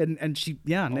 okay, and she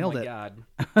nailed Oh my it. God.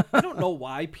 I don't know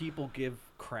why people give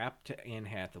crap to Anne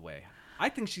Hathaway. I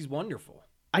think she's wonderful.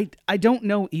 I don't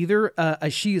know either.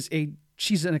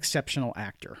 She's an exceptional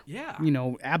actor. Yeah. You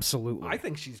know, absolutely. I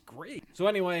think she's great. So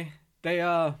anyway, they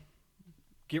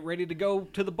get ready to go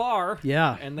to the bar.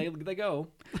 Yeah. And they go.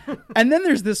 And then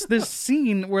there's this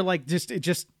scene where, like,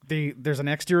 there's an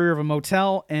exterior of a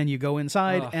motel, and you go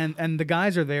inside, Ugh. and the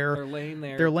guys are there. They're laying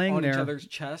there. They're laying on each there. other's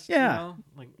chest. Yeah. You know?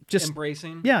 Like Just-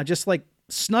 embracing. Yeah, just like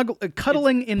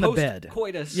cuddling in the bed.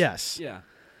 Post-coitus. Yes. Yeah.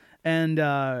 And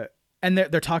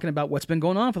they're talking about what's been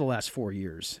going on for the last 4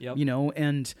 years. Yep. You know,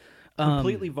 and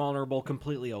Completely vulnerable,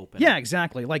 completely open. yeah,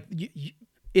 exactly. Like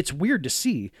it's weird to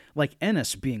see, like,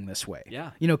 Ennis being this way.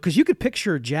 Yeah. You know, because you could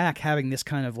picture Jack having this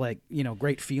kind of, like, you know,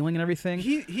 great feeling and everything.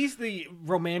 He's the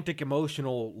romantic,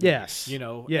 emotional lead, Yes. You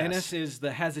know, Yes. Ennis is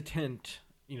the hesitant,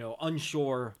 you know,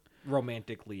 unsure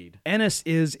romantic lead. Ennis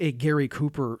is a Gary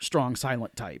Cooper strong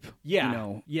silent type. Yeah. You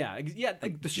know, Yeah.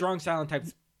 The strong silent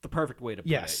type's the perfect way to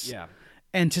put Yes. it. Yeah.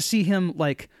 and to see him,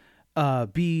 like,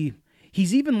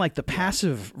 he's even like the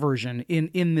passive version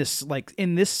in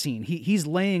this scene. He's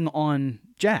laying on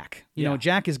Jack. You know, Yeah.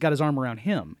 Jack has got his arm around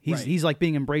him. Right. He's like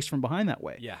being embraced from behind that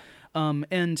way. Yeah.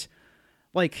 And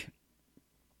like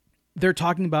they're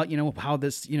talking about, you know, how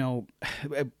this, you know,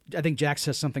 I think Jack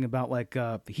says something about, like,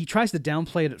 he tries to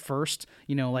downplay it at first,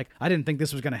 you know, like, I didn't think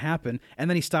this was going to happen. And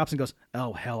then he stops and goes,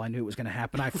 oh, hell, I knew it was going to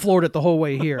happen. I floored it the whole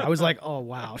way here. I was like, oh,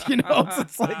 wow. You know,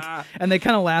 it's like, and they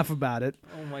kind of laugh about it.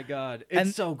 Oh my God.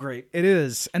 It's so great. It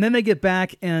is. And then they get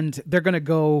back and they're going to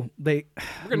go, We're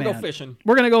going to go fishing.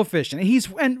 We're going to go fishing.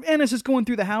 And Ennis is going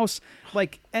through the house,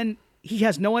 like, and he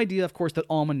has no idea, of course, that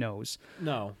Alma knows.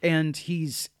 No. And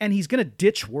he's gonna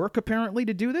ditch work apparently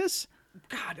to do this.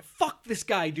 God, fuck this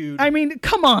guy, dude. I mean,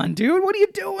 come on, dude. What are you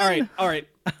doing? All right.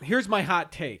 Here's my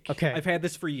hot take. Okay. I've had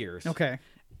this for years. Okay.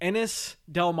 Ennis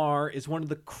Del Mar is one of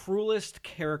the cruelest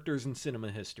characters in cinema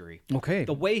history. Okay.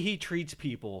 The way he treats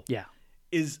people Yeah.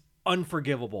 is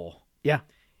unforgivable. Yeah.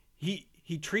 He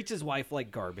treats his wife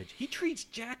like garbage. He treats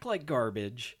Jack like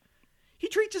garbage. He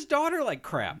treats his daughter like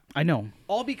crap. I know.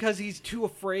 All because he's too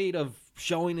afraid of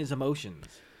showing his emotions.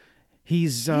 He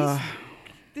is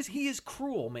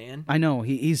cruel, man. I know.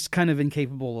 He's kind of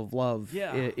incapable of love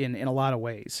in a lot of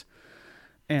ways.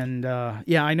 And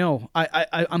I know.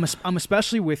 I'm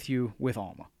especially with you with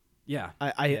Alma. Yeah.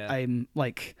 I'm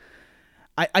like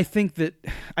I think that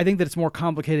it's more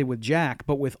complicated with Jack,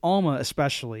 but with Alma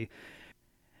especially,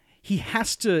 he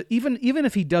has to even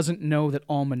if he doesn't know that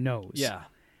Alma knows. Yeah.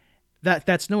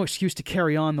 That's no excuse to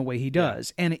carry on the way he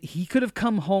does. Yeah. And he could have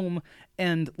come home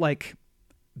and like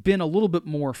been a little bit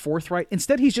more forthright.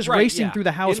 Instead, he's just racing through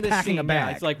the house packing a bag.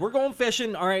 Yeah, it's like, we're going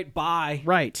fishing. All right, bye.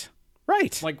 Right.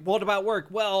 Like, what about work?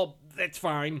 Well, that's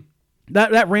fine.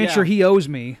 That rancher, he owes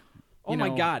me. Oh my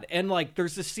God. And like,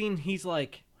 there's this scene, he's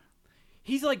like,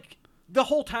 the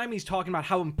whole time he's talking about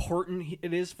how important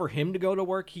it is for him to go to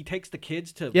work. He takes the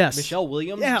kids to Michelle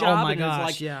Williams' job. Oh my and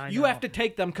gosh. is like, you have to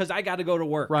take them because I got to go to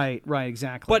work. Right,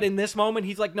 exactly. But in this moment,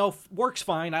 he's like, no, work's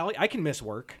fine. I can miss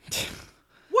work.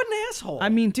 What an asshole. I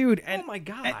mean, dude. Oh my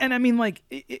God. And I mean, like,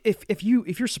 if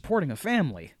you're supporting a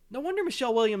family. No wonder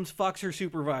Michelle Williams fucks her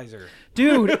supervisor.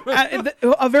 Dude,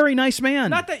 a very nice man.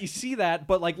 Not that you see that,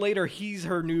 but like later he's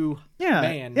her new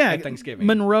man at Thanksgiving.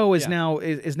 Monroe is now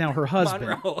her husband.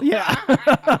 Monroe.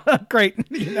 Yeah. Great.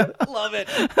 Love it.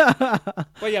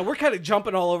 But yeah, we're kind of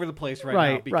jumping all over the place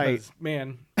right now because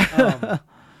man.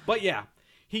 But yeah,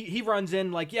 he runs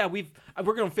in like, yeah, we're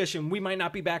going fishing. We might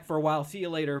not be back for a while. See you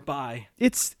later. Bye.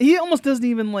 He almost doesn't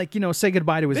even like, say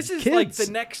goodbye to his kids. This is like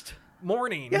the next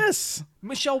morning. Yes.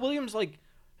 Michelle Williams, like,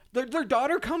 their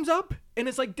daughter comes up and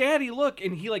it's like, Daddy, look.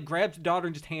 And he like grabs the daughter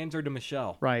and just hands her to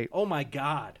Michelle. Right. Oh my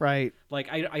God. Right.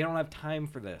 Like, I don't have time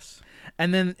for this.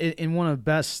 And then in one of the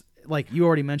best, like you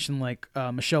already mentioned, like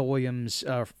Michelle Williams'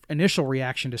 initial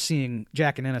reaction to seeing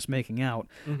Jack and Ennis making out.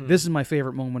 Mm-hmm. This is my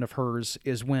favorite moment of hers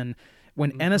is when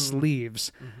Ennis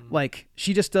leaves, like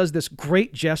she just does this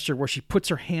great gesture where she puts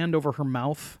her hand over her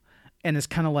mouth and is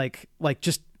kind of like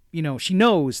just, she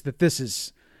knows that this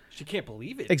is... She can't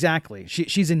believe it. Exactly.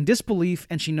 She's in disbelief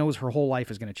and she knows her whole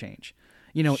life is going to change.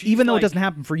 Even though it doesn't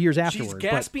happen for years afterwards. She's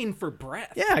gasping for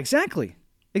breath. Yeah, exactly.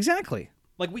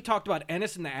 Like we talked about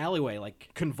Ennis in the alleyway, like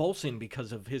convulsing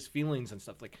because of his feelings and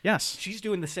stuff. Like, yes. She's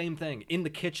doing the same thing in the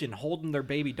kitchen, holding their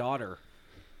baby daughter.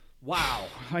 Wow.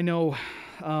 I know.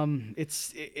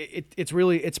 It's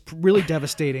really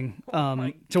devastating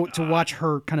to watch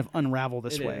her kind of unravel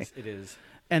this way. It is.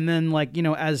 And then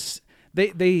as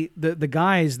the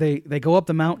guys they go up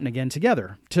the mountain again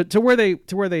together to where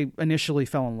they initially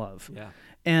fell in love. Yeah.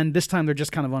 And this time they're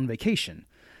just kind of on vacation.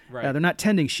 Right. They're not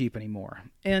tending sheep anymore.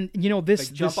 And they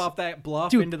jump off that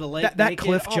bluff into the lake. That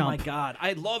cliff jump. Oh my God,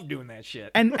 I love doing that shit.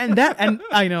 And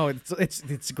I know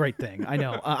it's a great thing. I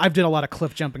know I've did a lot of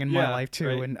cliff jumping in my life too,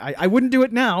 right. And I wouldn't do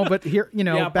it now, but here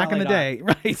back in the day,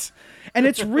 right? And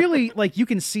it's really like you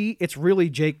can see it's really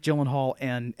Jake Gyllenhaal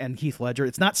and Heath Ledger.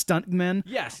 It's not stuntmen.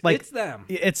 Yes, like, it's them.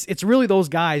 It's really those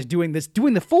guys doing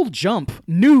the full jump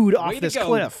nude off this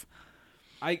cliff.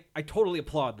 I totally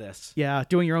applaud this. Yeah,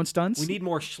 doing your own stunts. We need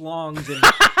more schlongs in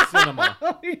cinema.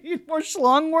 We need more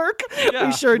schlong work. Yeah,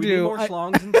 we sure do. Need more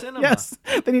schlongs in cinema. Yes,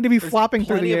 they need to be flopping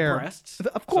through the air. Of breasts,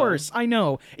 of course, I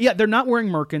know. Yeah, they're not wearing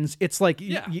merkins. It's like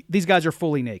these guys are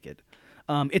fully naked.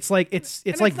 It's like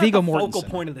Viggo Mortensen. Focal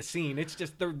point of the scene. It's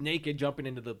just they're naked jumping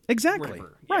into the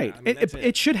river. Right. I mean,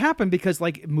 it should happen because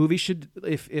like movies should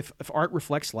if art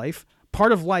reflects life,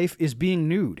 part of life is being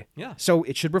nude. Yeah. So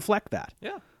it should reflect that.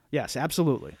 Yeah. Yes,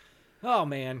 absolutely. Oh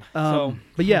man.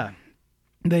 But yeah,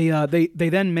 they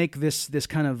then make this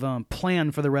kind of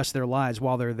plan for the rest of their lives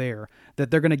while they're there, that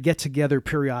they're going to get together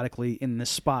periodically in this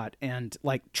spot and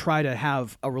like try to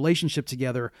have a relationship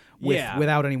together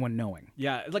without anyone knowing.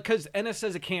 Yeah, like because Ennis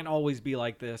says it can't always be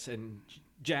like this, and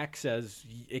Jack says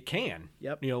it can.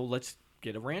 Yep. Let's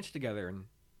get a ranch together and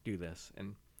do this.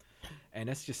 And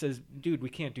Ennis just says, "Dude, we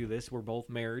can't do this. We're both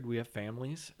married. We have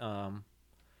families.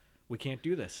 We can't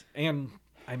do this." And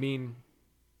I mean,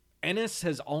 Ennis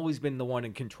has always been the one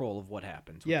in control of what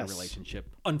happens with the relationship,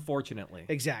 unfortunately.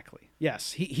 Exactly.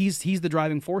 Yes, he's the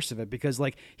driving force of it because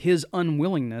like his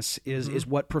unwillingness is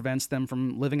what prevents them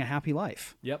from living a happy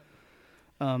life. Yep.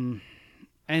 And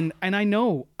I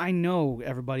know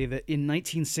everybody that in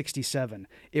 1967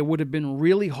 it would have been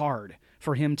really hard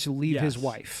for him to leave his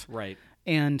wife, right,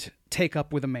 and take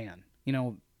up with a man.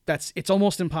 It's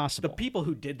almost impossible. The people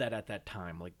who did that at that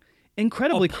time, like.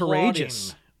 Incredibly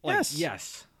courageous. Like,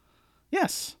 yes.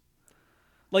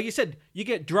 Like you said, you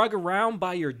get drug around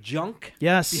by your junk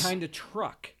behind a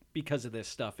truck because of this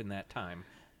stuff in that time.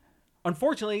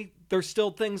 Unfortunately, there's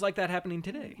still things like that happening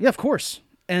today. Yeah, of course.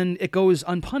 And it goes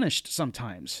unpunished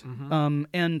sometimes. Mm-hmm.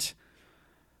 And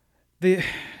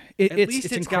it's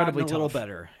incredibly gotten a little tough.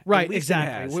 better. Right, At least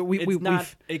exactly. It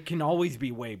has. It can always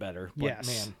be way better. But Yes.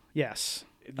 man, Yes.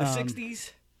 the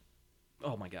 60s.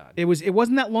 Oh my God. It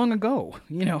wasn't that long ago,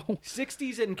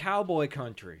 60s in cowboy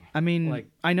country. I mean,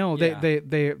 I know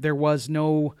there was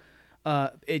no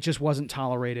it just wasn't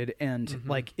tolerated, and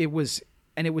it was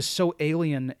so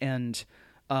alien and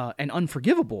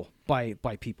unforgivable by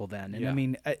people then. And I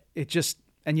mean, it just,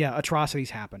 and atrocities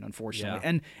happen, unfortunately.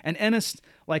 And Ennis,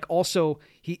 also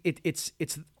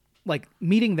it's like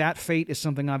meeting that fate is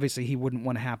something obviously he wouldn't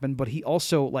want to happen, but he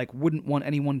also wouldn't want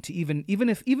anyone to even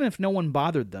if no one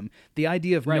bothered them, the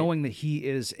idea of knowing that he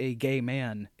is a gay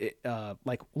man,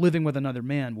 living with another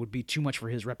man would be too much for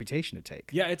his reputation to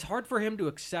take. Yeah, it's hard for him to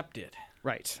accept it.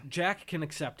 Right. Jack can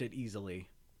accept it easily,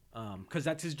 because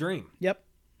that's his dream. Yep.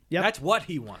 That's what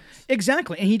he wants.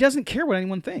 Exactly, and he doesn't care what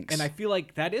anyone thinks. And I feel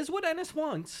like that is what Ennis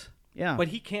wants. Yeah. But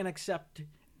he can't accept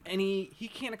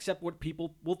what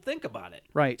people will think about it.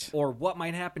 Right. Or what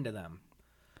might happen to them.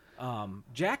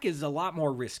 Jack is a lot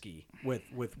more risky with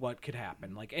what could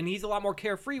happen. And he's a lot more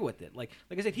carefree with it. Like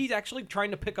I said, he's actually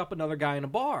trying to pick up another guy in a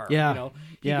bar. Yeah.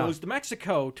 He goes to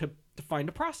Mexico to find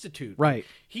a prostitute. Right.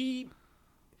 He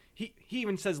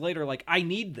even says later, I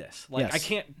need this. Yes. I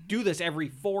can't do this every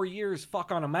 4 years,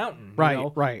 fuck on a mountain.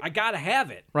 Right, right. I gotta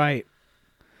have it. Right.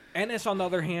 Ennis, on the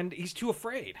other hand, he's too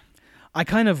afraid. I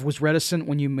kind of was reticent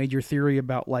when you made your theory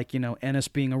about Ennis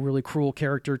being a really cruel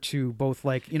character to both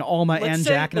Alma and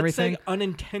Jack and everything. Let's say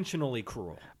unintentionally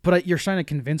cruel. But you're trying to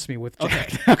convince me with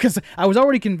Jack because I was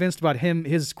already convinced about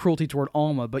his cruelty toward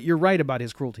Alma, but you're right about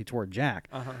his cruelty toward Jack.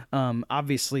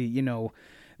 Obviously,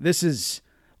 this is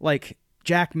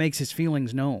Jack makes his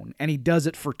feelings known, and he does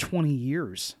it for 20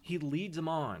 years. He leads him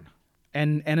on,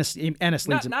 and Ennis leads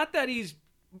him. Not that he's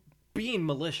being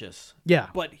malicious. Yeah.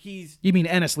 But he's... You mean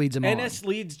Ennis leads him on. Ennis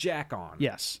leads Jack on.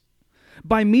 Yes.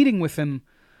 By meeting with him,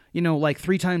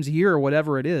 3 times a year or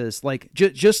whatever it is,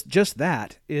 just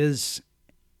that is...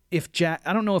 If Jack...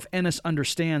 I don't know if Ennis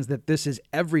understands that this is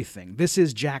everything. This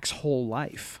is Jack's whole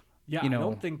life. Yeah, I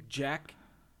don't think Jack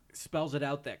spells it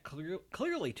out that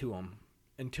clearly to him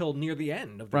until near the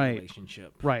end of the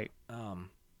relationship. Right.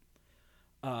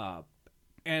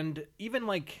 And even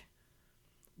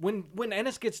when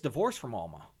Ennis gets divorced from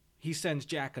Alma, he sends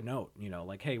Jack a note,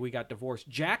 hey, we got divorced.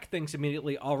 Jack thinks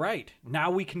immediately, all right,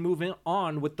 now we can move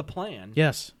on with the plan.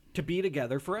 Yes. To be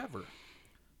together forever.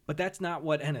 But that's not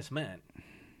what Ennis meant.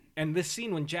 And this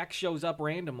scene when Jack shows up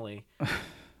randomly,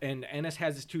 and Ennis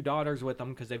has his 2 daughters with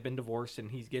him because they've been divorced,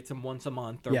 and he gets them once a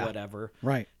month or whatever.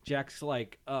 Right. Jack's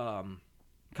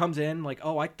comes in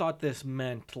oh, I thought this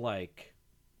meant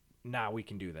now we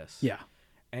can do this. Yeah.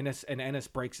 Ennis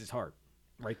breaks his heart.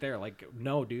 Right there,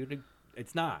 no, dude,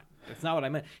 it's not. It's not what I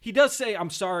meant. He does say,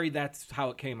 "I'm sorry." That's how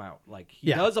it came out.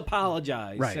 He does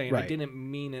apologize, saying, "I didn't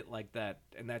mean it like that,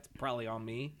 and that's probably on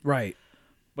me." Right.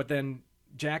 But then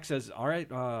Jack says, "All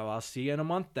right, I'll see you in a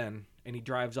month then," and he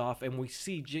drives off, and we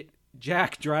see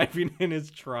Jack driving in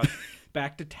his truck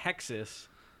back to Texas,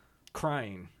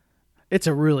 crying. It's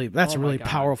a really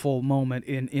powerful moment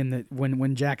in the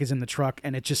when Jack is in the truck,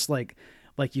 and it's just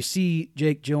you see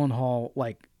Jake Gyllenhaal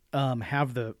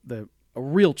have the a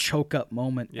real choke up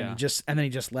moment, and then he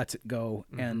just lets it go,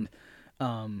 and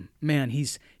man,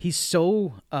 he's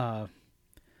so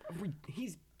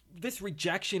this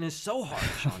rejection is so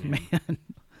harsh on him. Man.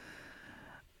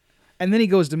 And then he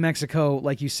goes to Mexico,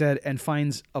 like you said, and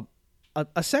finds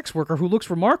a sex worker who looks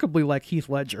remarkably like Heath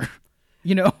Ledger.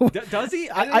 Does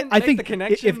he? I think the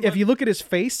connection. If you look at his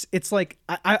face, it's I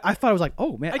thought I was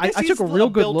oh man, I took a real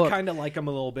good look. Kind of like him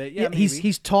a little bit. Yeah,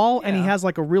 he's tall and he has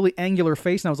a really angular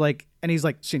face, and I was and he's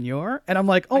Senor, and I'm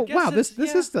oh wow, this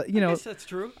is the I guess that's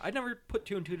true. I never put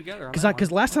 2 and 2 together.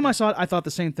 Because last time I saw it, I thought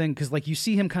the same thing. Because you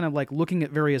see him kind of looking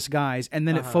at various guys, and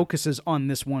then it focuses on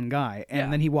this one guy,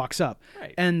 and then he walks up,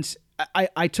 and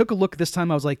I took a look this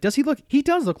time. I was does he look? He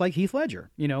does look like Heath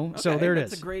Ledger, So there it is.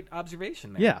 That's a great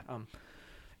observation there. Yeah.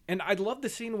 And I love the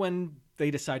scene when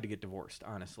they decide to get divorced,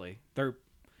 honestly.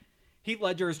 Heath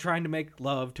Ledger is trying to make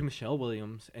love to Michelle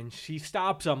Williams, and she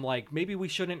stops him maybe we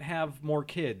shouldn't have more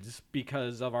kids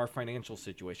because of our financial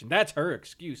situation. That's her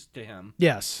excuse to him.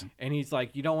 Yes. And he's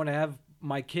you don't want to have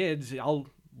my kids, I'll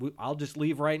just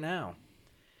leave right now.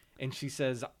 And she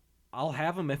says, I'll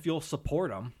have them if you'll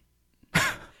support them.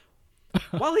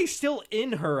 While he's still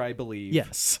in her, I believe.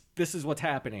 Yes. This is what's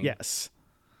happening. Yes.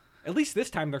 At least this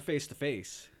time they're face to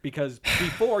face, because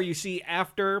before you see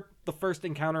after the first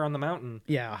encounter on the mountain,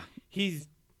 he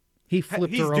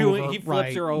flips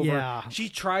her over. Yeah. She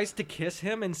tries to kiss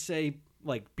him and say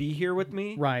be here with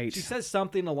me. Right. She says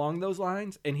something along those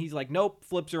lines, and he's nope,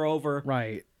 flips her over.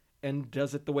 Right. And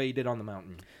does it the way he did on the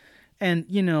mountain. And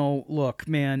look,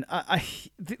 man,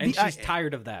 she's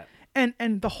tired of that.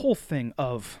 And the whole thing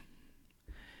of,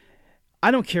 I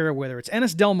don't care whether it's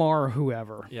Ennis Del Mar or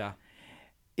whoever. Yeah.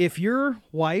 If your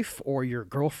wife or your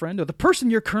girlfriend or the person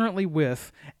you're currently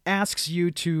with asks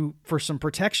you for some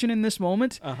protection in this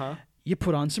moment, you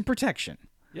put on some protection.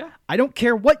 Yeah. I don't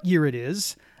care what year it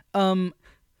is. I'm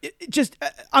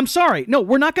sorry. No,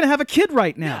 we're not going to have a kid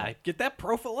right now. Yeah, get that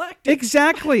prophylactic.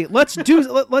 Exactly. Let's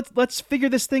figure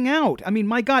this thing out. I mean,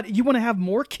 my God, you want to have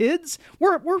more kids?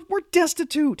 We're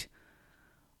destitute.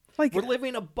 Like, we're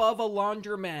living above a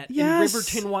laundromat in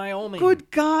Riverton, Wyoming.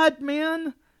 Good God,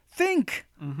 man. Think.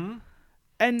 Mm-hmm.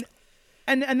 And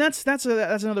that's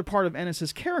another part of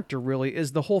Ennis's character, really,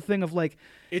 is the whole thing of like,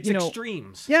 it's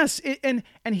extremes. Yes, and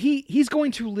he's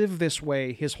going to live this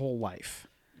way his whole life.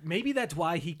 Maybe that's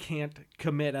why he can't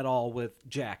commit at all with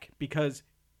Jack, because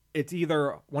it's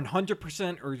either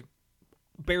 100% or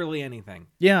barely anything.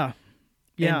 Yeah.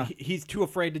 Yeah. And he's too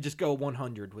afraid to just go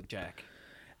 100 with Jack.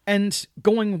 And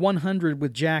going 100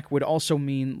 with Jack would also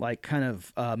mean like kind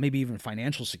of maybe even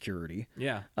financial security.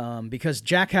 Yeah. Because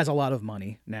Jack has a lot of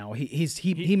money now.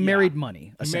 He married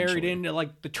money. Essentially. Married into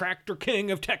like the tractor king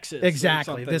of Texas.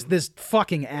 Exactly. This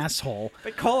fucking asshole.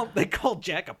 They call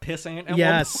Jack a pissant.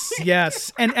 Yes.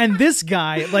 Yes. And this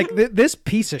guy, like this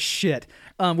piece of shit,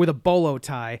 with a bolo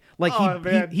tie, like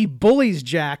he bullies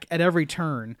Jack at every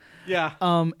turn. Yeah.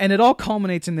 And it all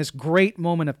culminates in this great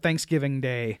moment of Thanksgiving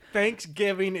Day.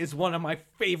 Thanksgiving is one of my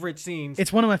favorite scenes.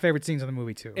 It's one of my favorite scenes in the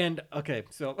movie too. And okay,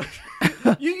 so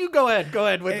you go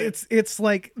ahead with it. It's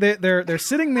like they're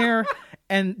sitting there,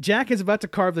 and Jack is about to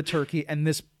carve the turkey, and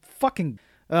this fucking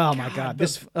my God,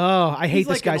 I hate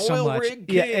this guy so much.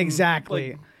 Yeah,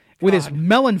 exactly. With his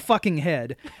melon fucking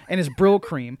head and his Brill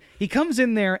cream, he comes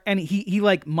in there and he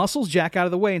like muscles Jack out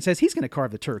of the way and says he's going to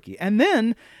carve the turkey. And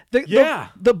then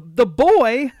the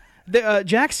boy,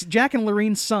 Jack and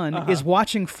Lorene's son is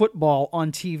watching football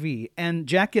on TV, and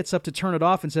Jack gets up to turn it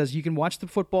off and says, "You can watch the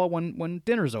football when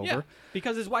dinner's over." Yeah,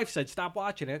 because his wife said stop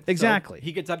watching it. Exactly. So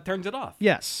he gets up, turns it off.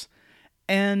 Yes,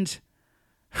 and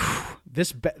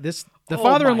the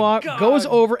father-in-law goes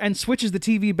over and switches the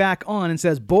TV back on and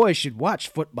says, "Boys should watch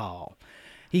football."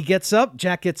 He gets up,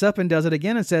 Jack gets up and does it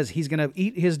again and says he's going to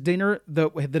eat his dinner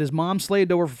that his mom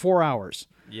slaved over for 4 hours.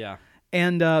 Yeah.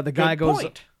 And the guy goes,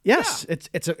 point. "Yes, yeah.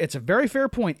 It's a very fair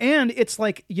point." And it's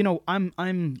like,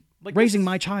 I'm like, raising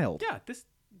my child. Yeah,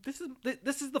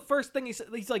 this is the first thing he said.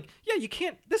 He's like, "Yeah, you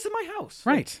can't. This is my house."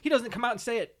 Right. Like, he doesn't come out and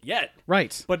say it yet.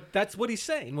 Right. But that's what he's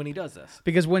saying when he does this.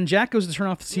 Because when Jack goes to turn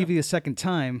off the TV the second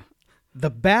time, the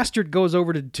bastard goes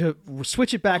over to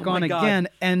switch it back on again,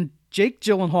 and Jake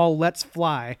Gyllenhaal lets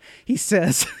fly. He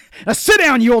says, "Now sit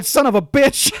down, you old son of a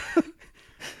bitch."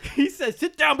 He says,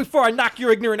 "Sit down before I knock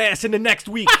your ignorant ass into next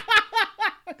week."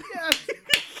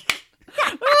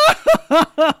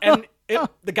 And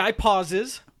the guy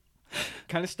pauses,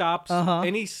 kind of stops,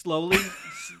 and he slowly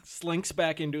slinks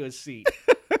back into his seat,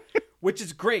 which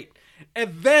is great.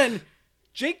 And then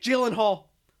Jake Gyllenhaal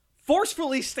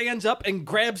forcefully stands up and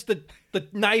grabs the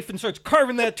knife and starts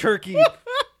carving that turkey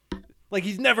like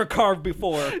he's never carved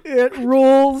before. It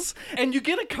rules. And you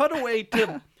get a cutaway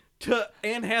to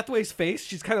Anne Hathaway's face.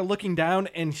 She's kind of looking down,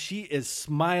 and she is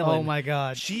smiling. Oh, my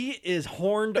God. She is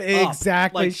horned up.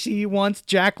 Exactly. Like, she wants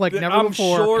Jack like never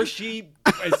before. I'm sure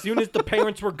as soon as the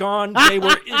parents were gone, they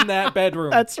were in that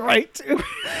bedroom. That's right, too.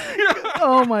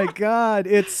 Oh, my God.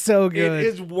 It's so good. It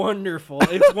is wonderful.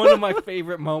 It's one of my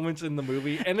favorite moments in the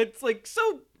movie, and it's like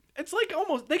so... It's like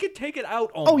almost they could take it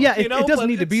out. Almost, it doesn't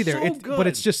need to be there. So but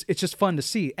it's just fun to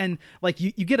see, and like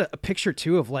you get a picture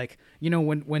too of like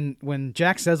when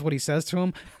Jack says what he says to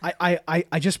him.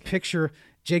 I just picture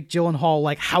Jake Gyllenhaal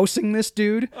like housing this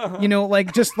dude,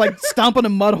 like just like stomping a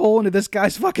mud hole into this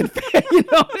guy's fucking face.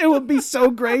 It would be so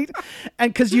great,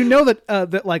 and because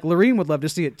that like Lorene would love to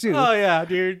see it too. Oh yeah,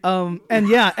 dude. And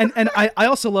I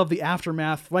also love the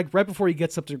aftermath. Like right before he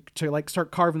gets up to like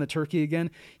start carving the turkey again,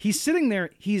 he's sitting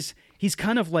there. He's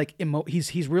kind of like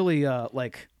he's really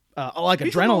like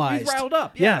adrenalized. He's riled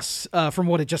up. Yeah. Yes, from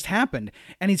what had just happened,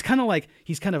 and he's kind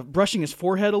of brushing his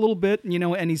forehead a little bit,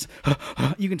 and he's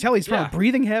you can tell he's probably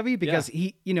breathing heavy because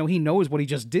he knows what he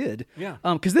just did. Yeah.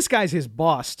 Because this guy's his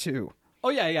boss too. Oh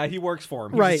yeah, he works for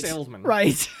him. He's a salesman.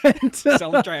 Right.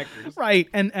 Selling tractors. Right.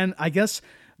 And I guess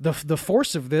the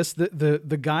force of this,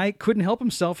 the guy couldn't help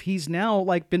himself. He's now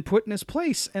like been put in his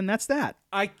place, and that's that.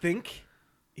 I think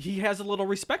he has a little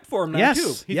respect for him now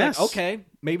too. He's like, okay,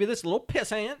 maybe this little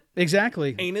pissant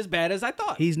ain't as bad as I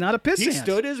thought. He's not a pissant. He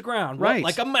stood his ground, right,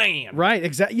 like a man. Right,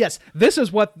 exactly. Yes,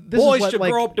 boys should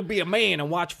grow up to be a man and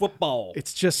watch football.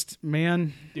 It's just,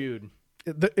 man, dude.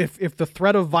 if the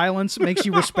threat of violence makes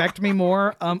you respect me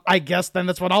more, I guess then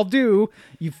that's what I'll do.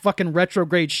 You fucking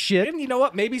retrograde shit. And you know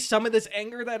what? Maybe some of this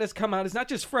anger that has come out is not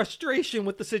just frustration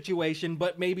with the situation,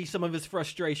 but maybe some of his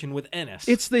frustration with Ennis.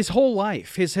 It's his whole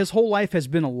life. His whole life has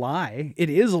been a lie. It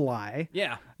is a lie.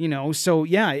 Yeah. You know, so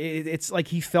yeah, it's like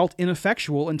he felt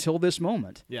ineffectual until this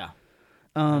moment. Yeah.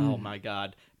 Oh my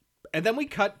God. And then we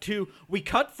cut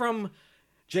from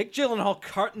Jake Gyllenhaal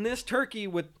cutting this turkey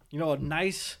with, you know, a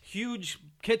nice, huge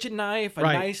kitchen knife, a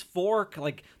nice fork.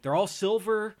 Like, they're all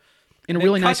silver. In a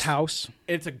really nice house.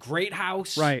 It's a great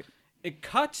house. Right. It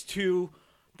cuts to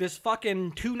this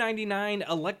fucking $2.99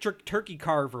 electric turkey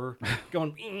carver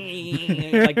going,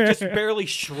 like, just barely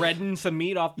shredding some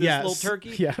meat off this little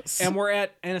turkey. Yes. And we're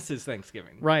at Ennis's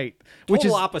Thanksgiving. Right. Which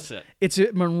is opposite. It's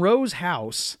at Monroe's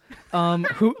house.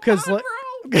 Because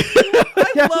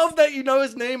I love that you know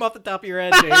his name off the top of your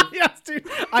head, Dave. Yes, dude.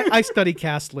 I study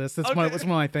cast lists. That's one of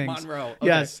my things. Monroe. Okay.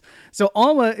 Yes. So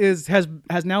Alma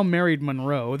has now married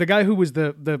Monroe, the guy who was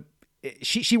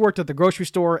she worked at the grocery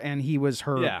store and he was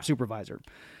her supervisor.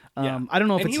 I don't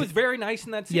know if he was very nice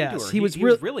in that scene to her. He was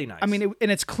really nice. I mean, and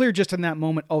it's clear just in that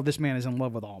moment, oh, this man is in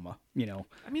love with Alma, you know,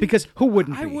 because who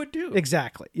wouldn't be? I would too.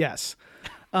 Exactly. Yes.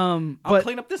 I'll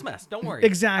clean up this mess. Don't worry.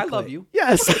 Exactly. I love you.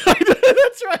 Yes.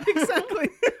 That's right. Exactly.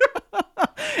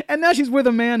 And now she's with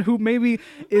a man who maybe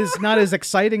is not as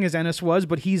exciting as Ennis was,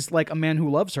 but he's like a man who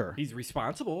loves her. He's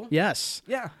responsible. Yes.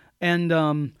 Yeah.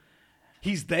 And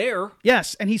he's there.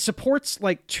 Yes, and he supports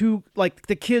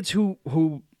the kids who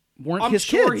weren't his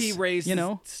kids. I'm sure he raised his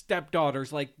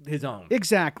stepdaughters like his own.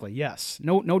 Exactly. Yes.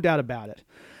 No doubt about it.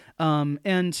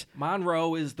 And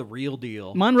Monroe is the real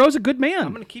deal. Monroe's a good man.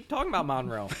 I'm going to keep talking about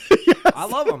Monroe. Yes. I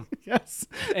love him. Yes.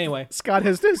 Anyway. Scott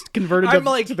has converted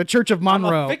to the Church of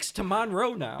Monroe. I'm affixed to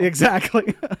Monroe now.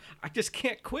 Exactly. I just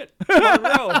can't quit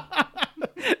Monroe.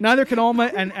 Neither can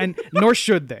Alma, and nor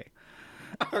should they.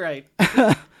 All right.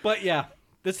 But yeah,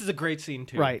 this is a great scene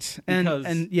too. Right.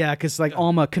 Because like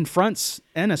Alma confronts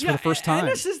Ennis for the first time.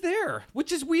 Ennis is there,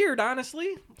 which is weird,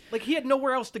 honestly. Like, he had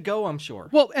nowhere else to go, I'm sure.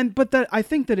 Well, but I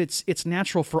think that it's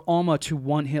natural for Alma to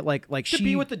want him like to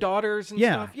be with the daughters and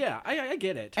stuff. Yeah, I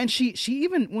get it. And she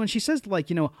even when she says like,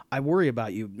 you know, I worry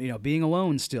about you, you know, being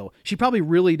alone still. She probably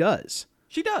really does.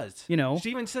 She does. You know,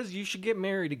 she even says you should get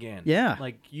married again. Yeah,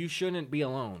 like you shouldn't be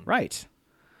alone. Right.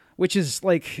 Which is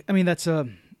like, I mean, that's a.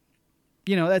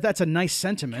 You know, that's a nice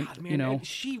sentiment. God, man, you know,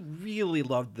 she really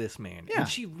loved this man. Yeah, and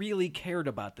she really cared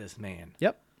about this man.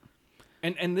 Yep.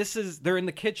 And they're in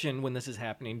the kitchen when this is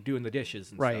happening, doing the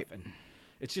dishes and stuff. And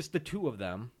it's just the two of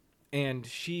them. And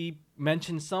she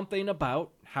mentioned something about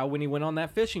how when he went on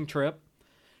that fishing trip,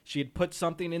 she had put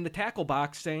something in the tackle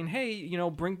box saying, hey, you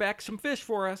know, bring back some fish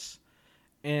for us.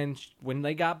 And when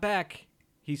they got back,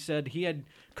 he said he had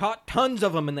caught tons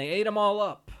of them and they ate them all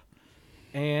up.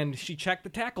 And she checked the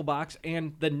tackle box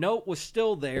and the note was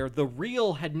still there. The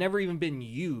reel had never even been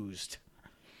used.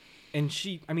 And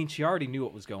she already knew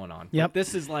what was going on. Yep. But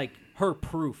this is like her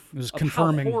proof of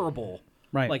confirming how horrible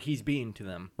right. like he's being to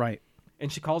them. Right. And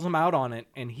she calls him out on it,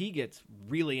 and he gets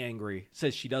really angry,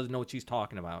 says she doesn't know what she's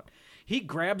talking about. He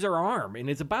grabs her arm and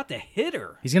is about to hit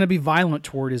her. He's going to be violent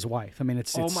toward his wife. I mean,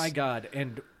 it's... Oh, my God.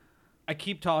 And I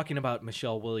keep talking about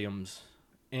Michelle Williams,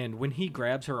 and when he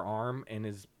grabs her arm and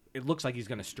it looks like he's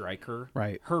going to strike her.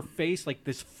 Right. Her face, like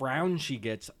this frown she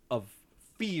gets of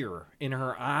fear in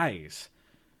her eyes.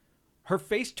 Her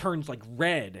face turns like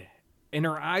red, and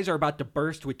her eyes are about to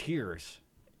burst with tears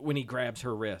when he grabs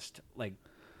her wrist. Like,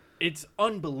 it's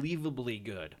unbelievably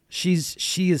good. She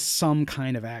is some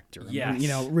kind of actor. Yes. You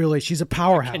know, really, she's a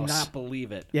powerhouse. I cannot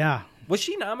believe it. Yeah. Was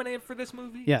she nominated for this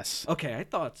movie? Yes. Okay, I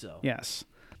thought so. Yes.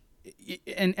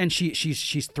 And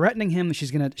she's threatening him.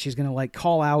 She's gonna like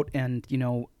call out and you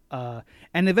know.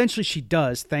 And eventually she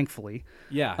does, thankfully.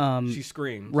 Yeah, she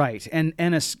screams. Right, and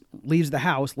Ennis leaves the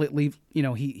house. You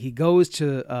know, he goes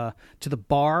to the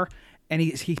bar, and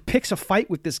he picks a fight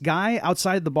with this guy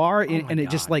outside the bar, and it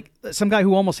just like some guy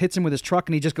who almost hits him with his truck,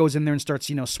 and he just goes in there and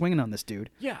starts swinging on this dude.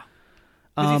 Yeah,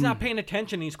 because he's not paying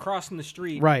attention. He's crossing the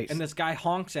street, right, and this guy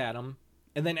honks at him,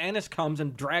 and then Ennis comes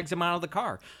and drags him out of the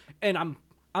car, and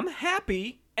I'm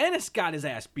happy. Ennis got his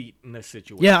ass beat in this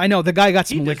situation. Yeah, I know. The guy got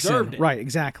some licks in. It. Right,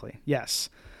 exactly. Yes.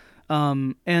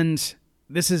 And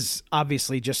this is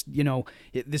obviously just, you know,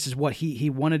 this is what he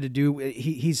wanted to do.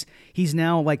 He's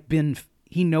now like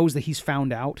he knows that he's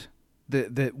found out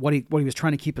that what he was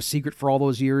trying to keep a secret for all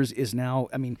those years is now,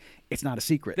 I mean, it's not a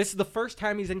secret. This is the first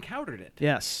time he's encountered it.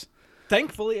 Yes.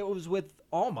 Thankfully, it was with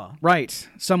Alma. Right.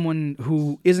 Someone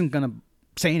who isn't going to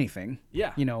say anything.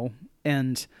 Yeah. You know,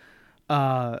 and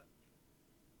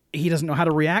he doesn't know how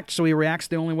to react, so he reacts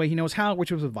the only way he knows how, which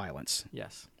was with violence.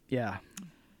 Yes. Yeah.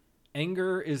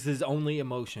 Anger is his only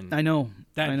emotion. I know.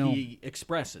 That he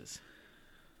expresses.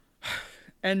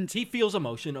 And he feels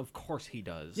emotion, of course he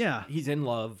does. Yeah. He's in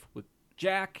love with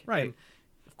Jack. Right. And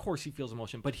of course he feels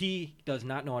emotion, but he does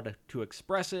not know how to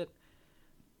express it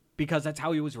because that's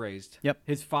how he was raised. Yep.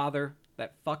 His father,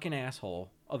 that fucking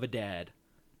asshole of a dad,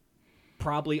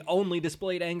 probably only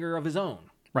displayed anger of his own.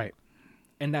 Right.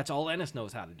 And that's all Ennis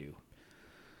knows how to do.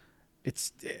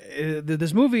 It's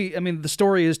this movie. I mean, the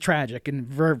story is tragic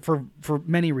and for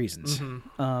many reasons.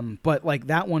 Mm-hmm. But like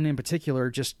that one in particular,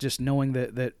 just knowing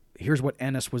that here's what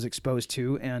Ennis was exposed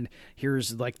to, and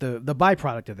here's like the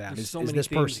byproduct of that There's is so is many this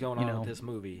things person going on with this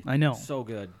movie. I know. It's so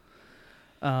good.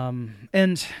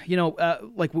 And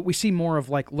like we see more of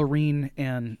like Lorene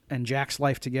and Jack's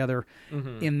life together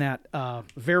in that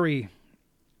very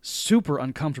super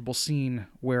uncomfortable scene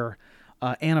where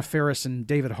Anna Faris and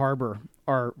David Harbour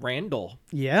are Randall.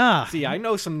 Yeah. See, I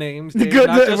know some names. Dave, Good,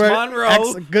 not just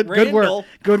Monroe. Good work.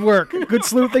 Good work. Good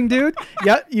sleuthing, dude.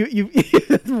 Yeah, you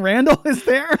Randall is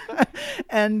there,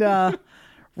 and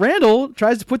Randall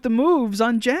tries to put the moves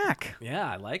on Jack.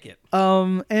 Yeah, I like it.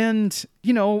 And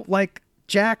like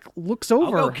Jack looks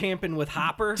over. I'll go camping with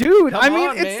Hopper, dude. Come I mean,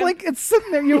 on, it's man. like it's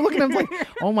sitting there. You're looking at him like,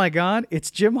 oh my god,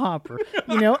 it's Jim Hopper,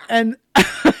 and.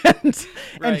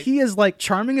 And he is like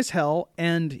charming as hell,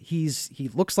 and he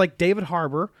looks like David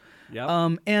Harbour.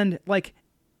 Yep. And like,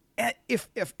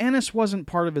 if Ennis wasn't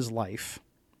part of his life,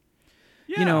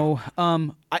 yeah.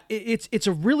 it's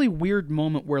a really weird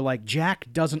moment where like Jack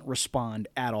doesn't respond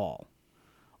at all.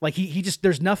 Like he just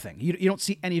there's nothing. You don't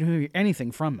see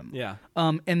anything from him. Yeah.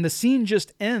 And the scene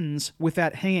just ends with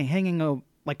that hanging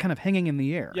kind of hanging in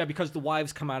the air. Yeah, because the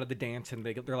wives come out of the dance and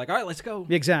they're like, all right, let's go.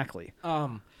 Exactly.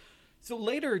 So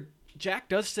later, Jack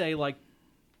does say, like,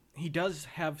 he does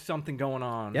have something going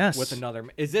on with another.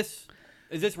 Is this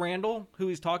Randall who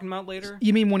he's talking about later?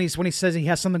 You mean when he says he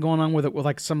has something going on with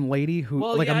like some lady who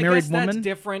a married I guess woman? That's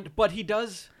different, but he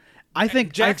does. I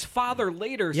think Jack's father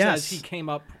later says he came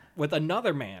up with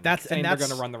another man. Saying they're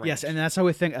going to run the ranch. Yes, and that's how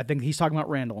I think he's talking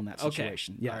about Randall in that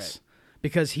situation. Okay. Yes, right.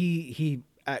 Because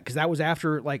because that was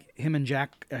after like him and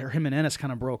Ennis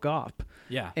kind of broke up.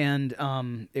 Yeah,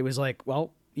 and it was like,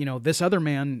 well, this other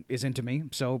man is into me,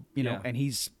 so and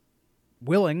he's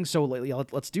willing, so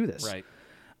let's do this. Right.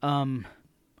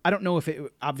 I don't know if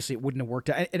it wouldn't have worked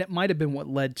out, and it might have been what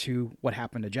led to what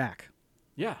happened to Jack.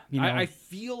 Yeah, I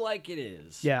feel like it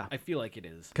is. Yeah, I feel like it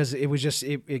is because it was just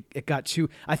it got too.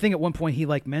 I think at one point he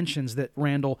like mentions that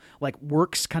Randall like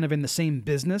works kind of in the same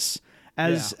business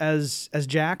as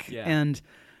Jack, and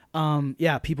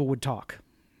people would talk.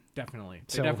 Definitely,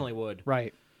 they definitely would.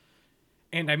 Right.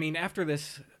 And I mean, after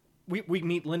this, we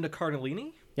meet Linda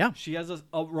Cardellini. Yeah, she has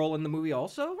a role in the movie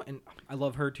also, and I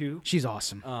love her too. She's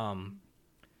awesome.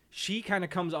 She kind of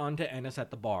comes on to Ennis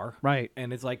at the bar, right?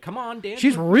 And it's like, "Come on, dance."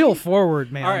 She's real forward,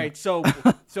 man. All right, so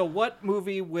what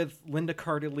movie with Linda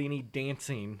Cardellini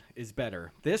dancing is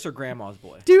better, this or Grandma's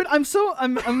Boy? Dude, I'm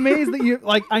amazed that you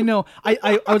like. I know.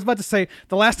 I was about to say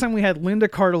the last time we had Linda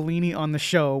Cardellini on the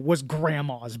show was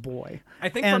Grandma's Boy. I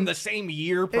think from the same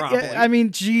year, probably. I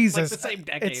mean, Jesus, like the same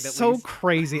decade. It's at so least.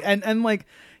 crazy, and like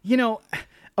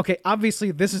Okay,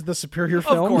 obviously this is the superior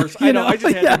film. Of course, I know. I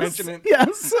just had to mention it.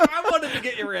 Yes, I wanted to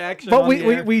get your reaction. But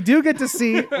we do get to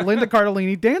see Linda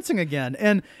Cardellini dancing again,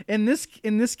 and in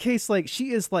this case, like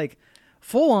she is like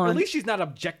full on. At least she's not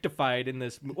objectified in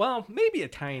this. Well, maybe a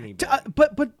tiny bit.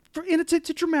 It's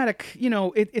a dramatic.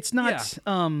 It's not.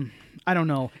 Yeah. I don't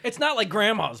know. It's not like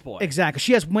Grandma's Boy. Exactly.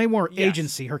 She has way more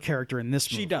agency. Her character in this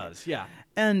movie. She does. Yeah.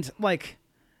 And like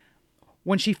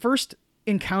when she first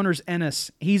encounters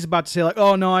Ennis, he's about to say like,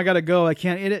 "Oh no, I gotta go. I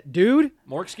can't eat it, dude."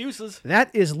 More excuses. That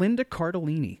is Linda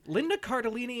Cardellini. Linda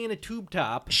Cardellini in a tube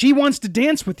top. She wants to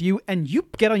dance with you, and you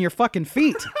get on your fucking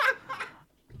feet.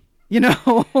 He does.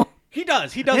 He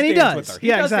does. And he dance does. with her.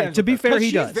 Yeah, exactly. To be fair,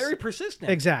 he does. She's very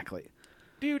persistent. Exactly.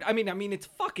 Dude, I mean, it's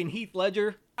fucking Heath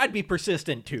Ledger. I'd be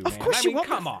persistent too. Of course you will.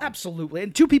 Come on. Absolutely.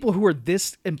 And two people who are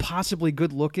this impossibly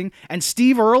good looking, and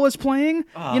Steve Earle is playing.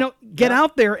 Get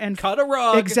out there and cut a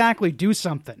rug. Exactly. Do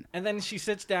something. And then she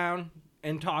sits down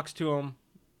and talks to him,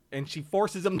 and she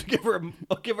forces him to give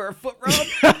her a foot rub.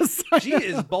 Yes, she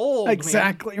is bold.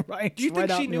 Exactly man. right. Do you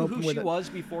think she knew who she was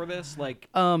before this? Like,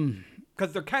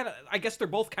 because they're kind of, I guess they're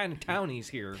both kind of townies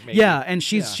here. Maybe. Yeah, and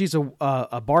she's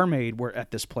a barmaid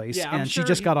at this place, and sure she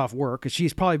just got off work.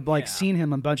 She's probably seen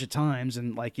him a bunch of times,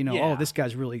 and oh, this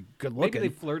guy's really good looking. Maybe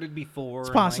they flirted before. It's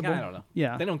possible. I don't know.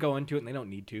 Yeah, they don't go into it, and they don't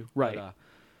need to. Right. But,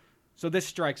 so this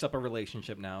strikes up a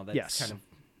relationship now. That's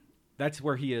that's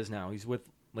where he is now. He's with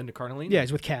Linda Cardellini. Yeah,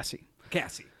 he's with Cassie.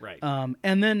 Cassie, right?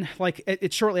 And then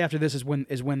it's shortly after this is when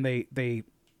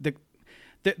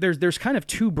there's kind of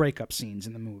two breakup scenes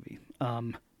in the movie.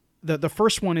 The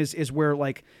first one is where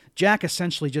like Jack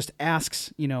essentially just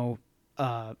asks,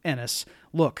 Ennis,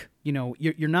 look,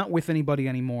 you're not with anybody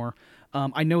anymore.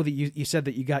 I know that you said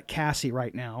that you got Cassie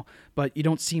right now, but you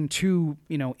don't seem too,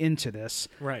 into this.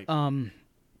 Right. And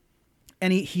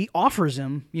he offers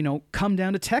him, come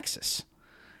down to Texas.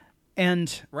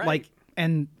 And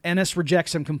and Ennis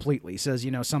rejects him completely. Says,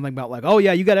 something about like, oh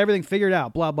yeah, you got everything figured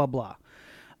out, blah, blah, blah.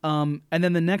 And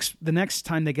then the next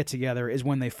time they get together is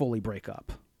when they fully break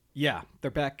up. Yeah. They're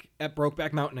back at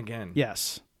Brokeback Mountain again.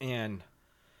 Yes. And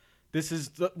this is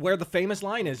where the famous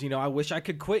line is, I wish I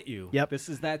could quit you. Yep. This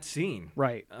is that scene.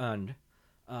 Right. And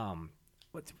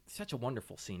what's such a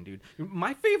wonderful scene, dude.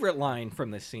 My favorite line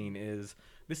from this scene is,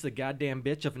 this is a goddamn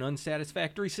bitch of an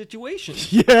unsatisfactory situation.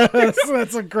 Yes,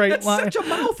 that's a great That's line. such a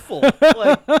mouthful.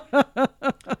 Like,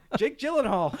 Jake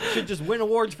Gyllenhaal should just win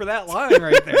awards for that line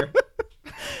right there.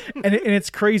 And it's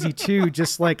crazy, too,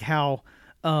 just like how,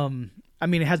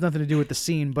 it has nothing to do with the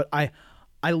scene, but I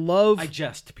love... I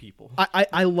jest people.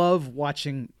 I love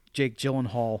watching Jake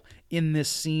Gyllenhaal in this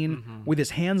scene with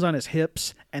his hands on his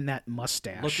hips and that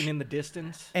mustache. Looking in the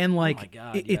distance. And like, oh my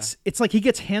God, it's like he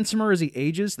gets handsomer as he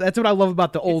ages. That's what I love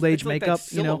about the old age it's like makeup. That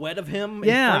silhouette of him in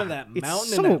front of that mountain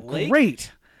it's and so that lake.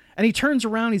 great. And he turns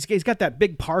around. He's got that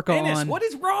big parka Ennis, on. what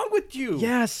is wrong with you?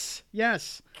 Yes.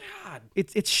 God.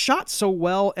 It's shot so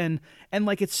well and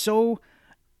like it's so.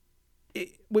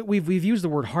 We've used the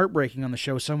word heartbreaking on the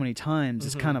show so many times.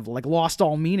 It's kind of like lost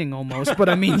all meaning almost. But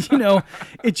I mean,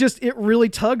 it really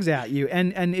tugs at you,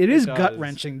 and it is gut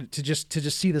wrenching to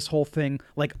just see this whole thing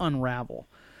like unravel,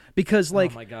 because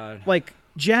like, oh my God. Like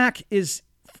Jack is,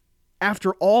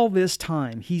 after all this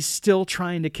time, he's still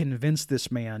trying to convince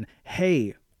this man,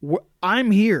 hey,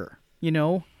 I'm here,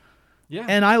 Yeah.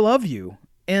 and I love you.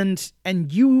 And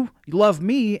you love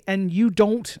me, and you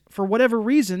don't, for whatever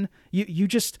reason,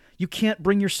 you can't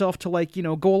bring yourself to like,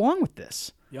 go along with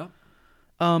this. Yeah.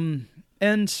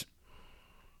 And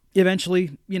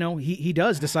eventually, he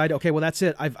does decide, okay, well, that's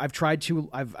it. I've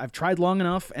tried long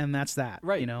enough, and that's that.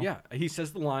 Right. Yeah. He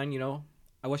says the line,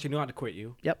 I wish I knew how to quit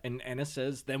you. Yep. And Ennis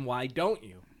says, then why don't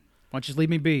you? Why don't you just leave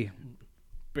me be?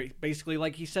 Basically,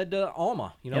 like he said to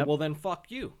Alma, Yep. Well, then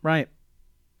fuck you. Right.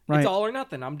 It's all or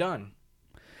nothing. I'm done.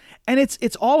 And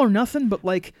it's all or nothing, but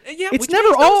like, Yeah, it's which never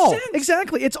makes no all. sense.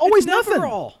 Exactly. It's always It's nothing. never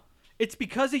all. It's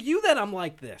because of you that I'm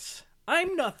like this.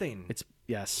 I'm nothing.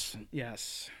 Yes.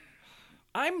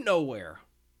 I'm nowhere.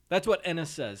 That's what Ennis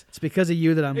says. It's because of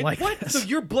you that I'm like what? this. So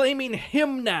you're blaming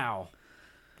him now?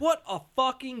 What a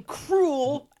fucking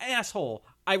cruel asshole.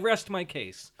 I rest my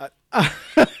case.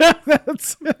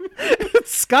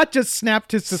 Scott just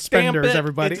snapped his suspenders, Stamp it,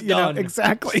 everybody. it's done.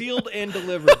 Exactly. Sealed and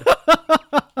delivered.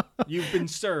 You've been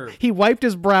served. He wiped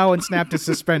his brow and snapped his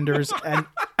suspenders, and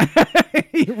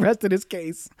he rested his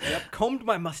case. Yep, combed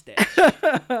my mustache,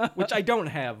 which I don't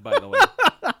have, by the way.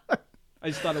 I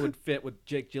just thought it would fit with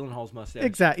Jake Gyllenhaal's mustache.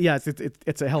 Exactly. Yes,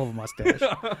 it's a hell of a mustache.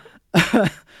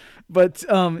 But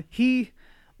he,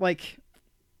 like,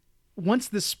 once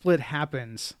this split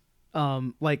happens,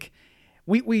 like,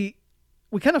 we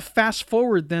kind of fast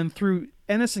forward then through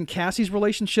Ennis and Cassie's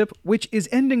relationship, which is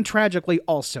ending tragically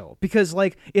also, because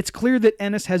like it's clear that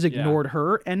Ennis has ignored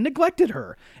her and neglected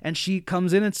her, and she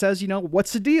comes in and says,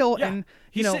 what's the deal? Yeah. And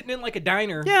he's sitting in like a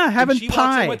diner, having and she pie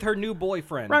walks in with her new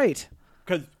boyfriend, right?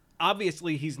 Because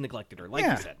obviously he's neglected her, like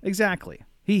you said. Exactly.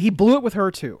 He blew it with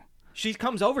her too. She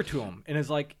comes over to him and is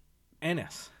like,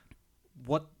 Ennis,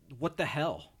 what the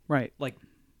hell? Right. Like,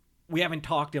 we haven't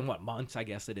talked in months? I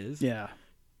guess it is. Yeah.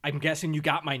 I'm guessing you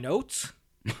got my notes.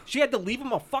 She had to leave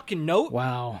him a fucking note.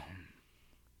 Wow.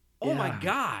 Oh my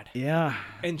God. Yeah.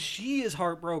 And she is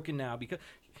heartbroken now because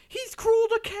he's cruel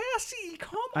to Cassie.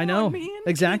 Come on, I know. man.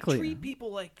 Exactly. You can't treat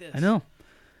people like this. I know.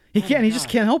 He can't. He just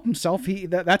can't help himself.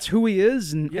 That's who he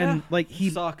is, and like he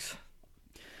sucks.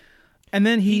 And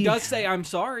then he does say I'm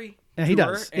sorry. Yeah, he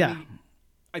does. Her, yeah.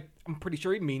 I'm pretty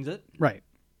sure he means it. Right.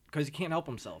 Because he can't help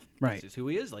himself. Right. This is who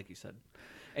he is, like you said.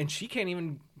 And she can't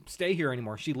even stay here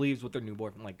anymore. She leaves with her new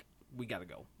boyfriend. Like, we gotta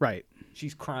go. Right.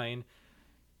 She's crying.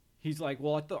 He's like,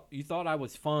 well, you thought I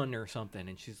was fun or something.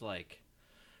 And she's like,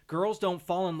 girls don't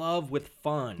fall in love with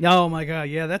fun. Oh my God.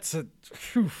 Yeah, that's a.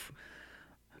 Whew.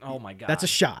 Oh my God. That's a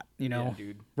shot, Yeah,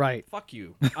 dude. Right. Fuck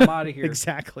you. I'm out of here.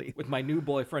 Exactly. With my new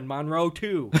boyfriend, Monroe,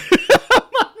 too.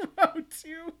 Monroe,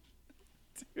 too.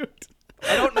 Dude.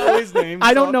 I don't know his name.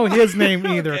 I don't know his name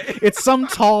either. Okay. It's some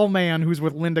tall man who's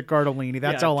with Linda Cardellini.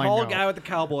 That's all I know. Tall guy with the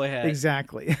cowboy hat.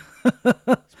 Exactly.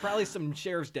 It's probably some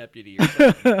sheriff's deputy or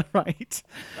something. Right.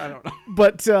 I don't know.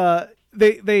 But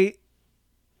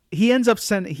he ends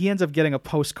up getting a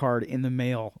postcard in the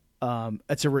mail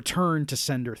It's a return to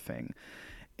sender thing,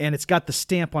 and it's got the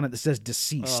stamp on it that says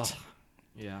deceased. Ugh.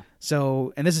 Yeah.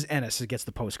 So, and this is Ennis who gets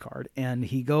the postcard, and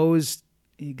he goes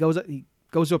to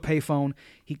a payphone.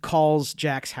 He calls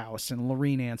Jack's house, and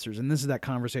Lorene answers. And this is that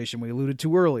conversation we alluded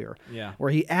to earlier,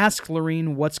 where he asks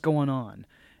Lorene what's going on,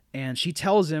 and she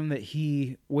tells him that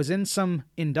he was in some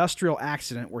industrial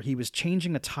accident where he was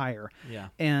changing a tire,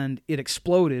 and it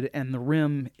exploded, and the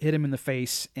rim hit him in the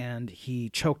face, and he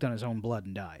choked on his own blood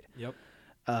and died. Yep.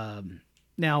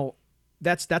 Now,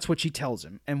 that's what she tells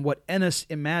him, and what Ennis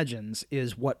imagines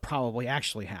is what probably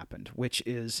actually happened, which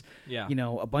is,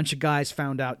 a bunch of guys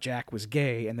found out Jack was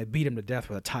gay, and they beat him to death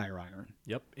with a tire iron.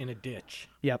 Yep, in a ditch.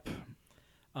 Yep.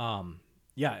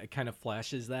 It kind of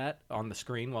flashes that on the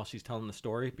screen while she's telling the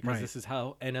story, because this is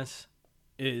how Ennis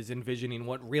is envisioning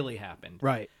what really happened.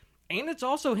 Right. And it's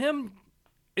also him.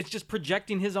 It's just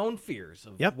projecting his own fears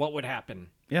of what would happen.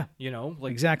 Yeah.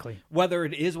 Exactly. Whether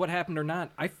it is what happened or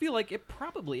not, I feel like it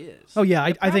probably is. Oh,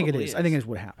 yeah, I think it is. I think it's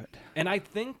what happened. And I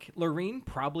think Lorene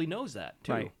probably knows that,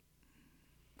 too. Right.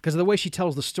 Because the way she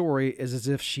tells the story is as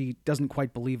if she doesn't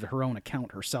quite believe her own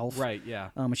account herself. Right,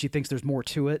 yeah. And she thinks there's more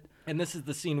to it. And this is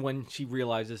the scene when she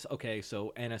realizes, okay,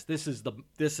 so Ennis, this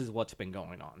is what's been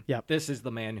going on. Yep. This is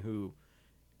the man who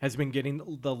has been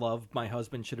getting the love my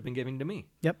husband should have been giving to me.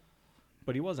 Yep.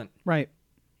 But he wasn't. Right.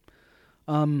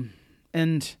 And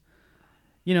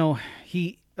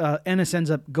Ennis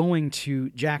ends up going to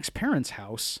Jack's parents'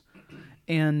 house,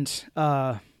 and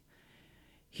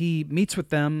he meets with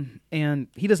them, and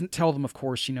he doesn't tell them, of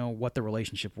course, what the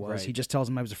relationship was. Right. He just tells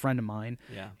them I was a friend of mine.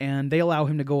 Yeah. And they allow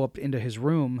him to go up into his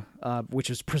room, which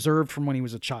is preserved from when he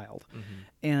was a child. Mm-hmm.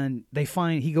 And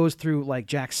he goes through like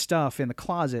Jack's stuff in the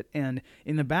closet, and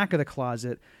in the back of the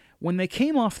closet, when they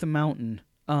came off the mountain,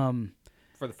 for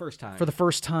the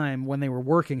first time when they were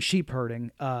working sheep herding,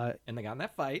 and they got in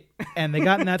that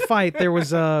fight. There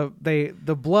was the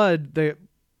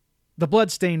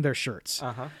blood stained their shirts.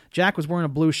 Uh-huh. Jack was wearing a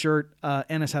blue shirt.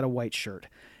 Ennis had a white shirt,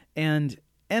 and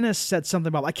Ennis said something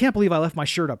about, "I can't believe I left my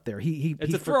shirt up there."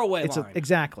 It's a throwaway line.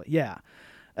 Exactly, yeah.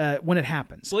 When it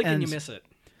happens, blink and you miss it.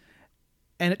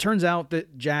 And it turns out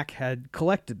that Jack had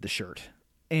collected the shirt,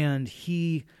 and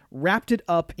he wrapped it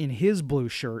up in his blue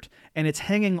shirt, and it's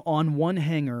hanging on one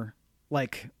hanger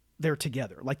like they're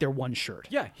together, like they're one shirt.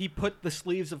 Yeah, he put the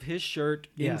sleeves of his shirt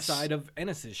inside of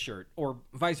Ennis's shirt, or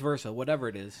vice versa, whatever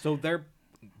it is. So they're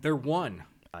one.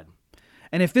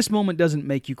 And if this moment doesn't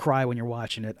make you cry when you're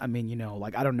watching it, I mean,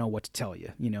 I don't know what to tell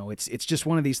you. It's just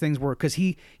one of these things where, because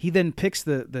he then picks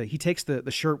he takes the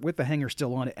shirt with the hanger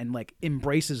still on it and like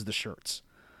embraces the shirts.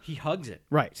 He hugs it,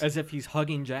 right, as if he's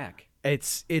hugging Jack.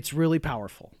 It's really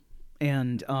powerful.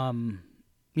 And, And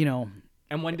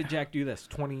when did Jack do this?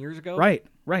 20 years ago? Right.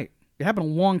 It happened a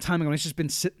long time ago, and it's just been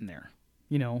sitting there,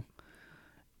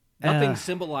 Nothing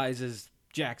symbolizes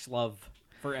Jack's love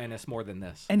for Ennis more than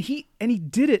this. And he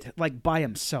did it, like, by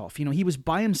himself. He was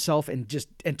by himself and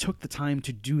took the time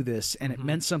to do this, and it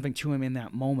meant something to him in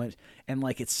that moment, and,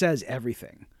 like, it says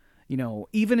everything.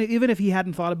 Even if he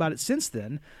hadn't thought about it since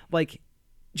then, like,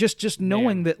 just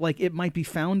knowing that, like, it might be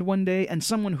found one day, and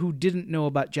someone who didn't know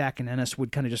about Jack and Ennis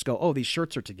would kind of just go, "Oh, these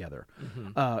shirts are together."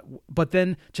 Mm-hmm. But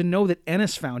then to know that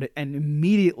Ennis found it and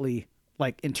immediately,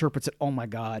 like, interprets it, "Oh my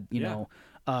God," he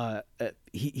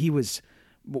was,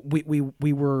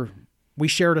 we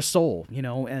shared a soul,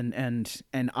 and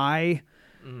I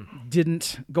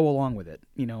didn't go along with it.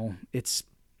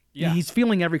 He's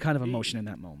feeling every kind of emotion in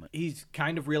that moment. He's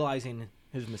kind of realizing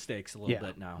his mistakes a little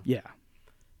bit now. Yeah.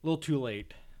 A little too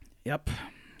late. Yep.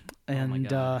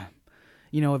 And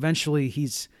eventually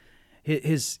his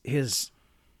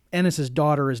Ennis's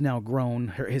daughter is now grown.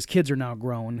 His kids are now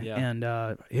grown,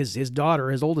 and his daughter,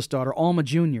 his oldest daughter, Alma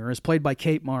Jr., is played by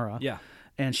Kate Mara. Yeah.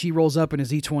 And she rolls up in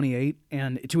his E28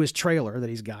 and to his trailer that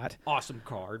he's got. Awesome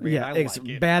car, man. Yeah, I it's like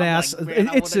it. badass. I'm like, man,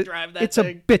 it's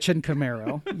a bitchin'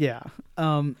 Camaro. Yeah.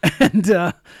 And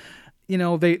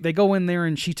they go in there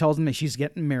and she tells them that she's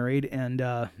getting married,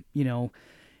 and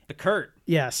the Kurt.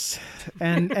 Yes.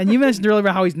 And you mentioned earlier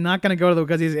about how he's not going to go to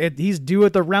because he's due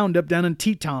at the roundup down in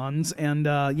Tetons, and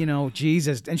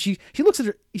Jesus. And she looks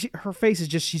at her face is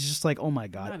just, she's just like, "Oh my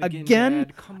God,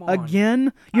 again? Come on.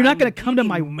 Again? You're not going to come to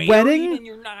my wedding? And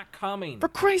you're not coming. For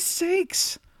Christ's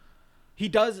sakes."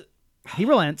 He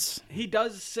relents. He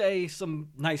does say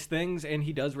some nice things, and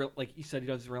he does, like you said, he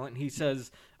does relent. He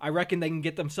says, "I reckon they can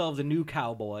get themselves a new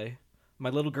cowboy. My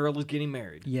little girl is getting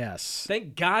married." Yes.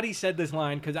 Thank God he said this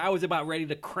line, because I was about ready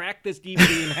to crack this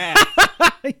DVD in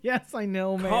half. Yes, I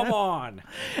know, man. Come on.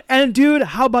 And, dude,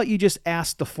 how about you just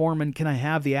ask the foreman, "Can I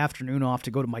have the afternoon off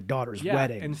to go to my daughter's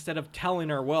wedding?" Instead of telling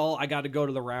her, "Well, I got to go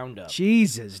to the roundup."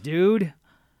 Jesus, dude.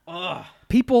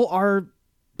 People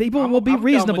will be I'm done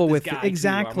reasonable with with this it. guy, too.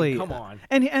 Exactly. Come on.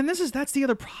 And that's the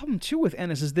other problem too with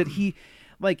Ennis is that he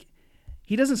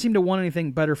doesn't seem to want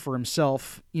anything better for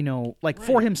himself,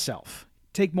 for himself.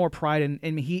 Take more pride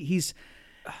in he's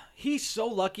so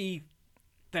lucky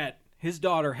that his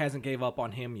daughter hasn't gave up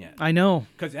on him yet. I know.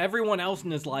 Because everyone else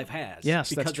in his life has. Yes,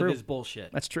 because that's true. of his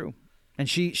bullshit. That's true. And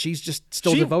she's just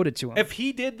still devoted to him. If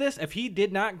he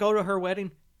did not go to her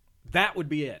wedding, that would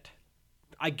be it.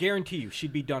 I guarantee you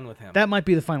she'd be done with him. That might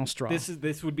be the final straw.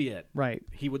 This would be it. Right.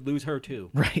 He would lose her too.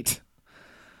 Right.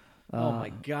 Oh my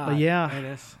God. But yeah.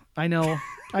 Ennis. I know.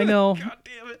 God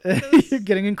damn it. You're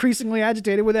getting increasingly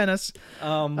agitated with Ennis.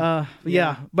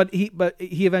 Yeah. But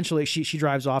he eventually she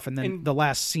drives off, and then the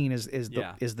last scene is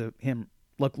him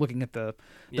looking at the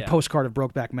postcard of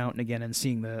Brokeback Mountain again and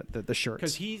seeing the shirts.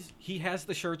 Because he has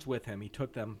the shirts with him. He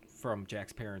took them from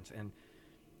Jack's parents, and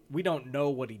we don't know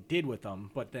what he did with them.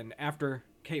 But then after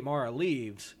Kate Mara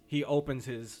leaves, he opens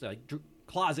his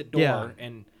closet door,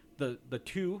 and the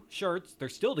two shirts, they're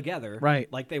still together,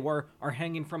 right? Like they are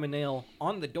hanging from a nail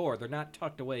on the door. They're not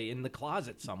tucked away in the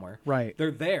closet somewhere, right?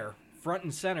 They're there, front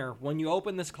and center. When you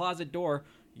open this closet door,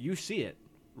 you see it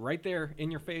right there in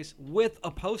your face with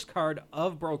a postcard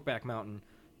of Brokeback Mountain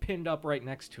pinned up right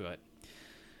next to it.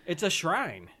 It's a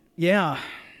shrine. Yeah,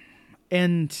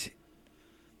 and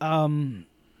the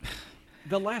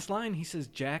last line, he says,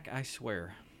 "Jack, I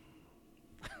swear."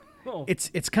 Oh, it's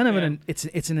kind of an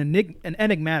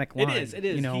enigmatic line. It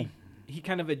is. He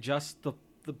kind of adjusts the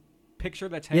picture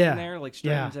that's hanging there, like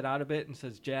straightens it out a bit, and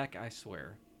says, "Jack, I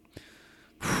swear."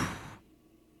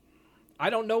 I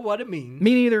don't know what it means.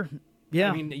 Me neither. Yeah.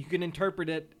 I mean, you can interpret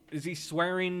it. Is he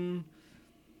swearing?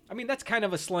 I mean, that's kind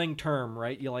of a slang term,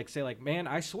 right? You say, "Man,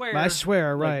 I swear." I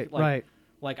swear, right.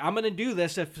 Like, I'm going to do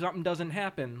this if something doesn't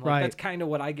happen. Like, that's kind of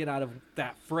what I get out of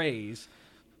that phrase.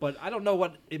 But I don't know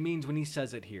what it means when he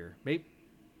says it here. Maybe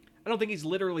I don't think he's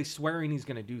literally swearing he's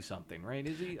going to do something, right?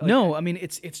 Is he? No, I mean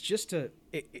it's just a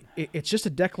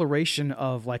declaration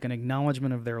of like an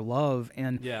acknowledgement of their love,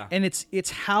 and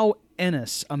it's how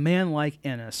Ennis, a man like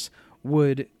Ennis,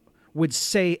 would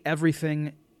say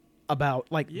everything about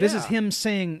this is him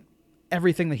saying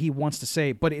everything that he wants to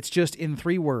say, but it's just in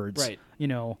 3 words, right?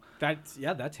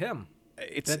 That's him.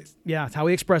 It's how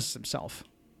he expresses himself.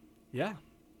 Yeah.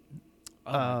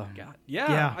 Oh my God.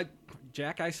 Yeah.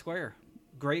 Jack, I swear.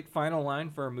 Great final line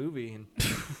for a movie. And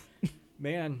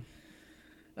man.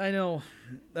 I know.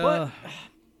 But,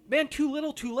 man, too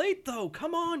little, too late, though.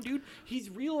 Come on, dude. He's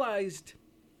realized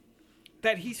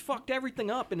that he's fucked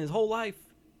everything up in his whole life.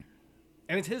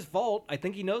 And it's his fault. I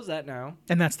think he knows that now.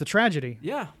 And that's the tragedy.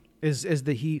 Yeah. Is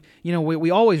that he, we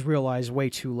always realize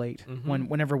way too late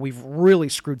whenever we've really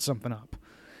screwed something up.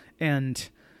 And,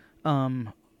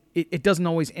 it doesn't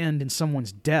always end in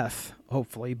someone's death,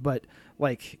 hopefully, but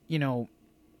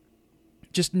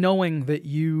just knowing that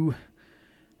you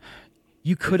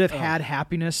could have had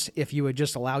happiness if you had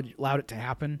just allowed it to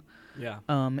happen. Yeah.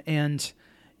 And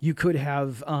you could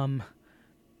have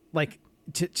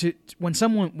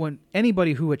when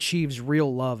anybody who achieves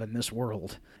real love in this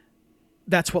world,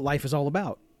 that's what life is all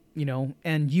about,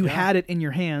 and you had it in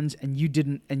your hands and you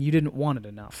didn't want it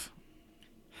enough.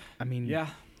 I mean,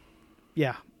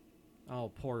 yeah. Oh,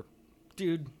 poor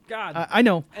dude. God. I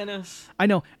know. Ennis. I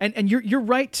know. And you're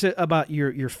right about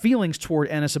your feelings toward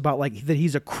Ennis about that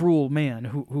he's a cruel man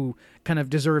who kind of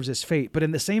deserves his fate. But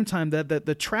in the same time,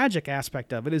 the tragic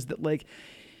aspect of it is that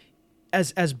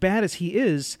as bad as he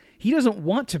is, he doesn't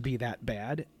want to be that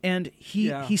bad, and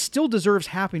he still deserves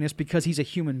happiness because he's a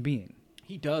human being.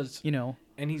 He does.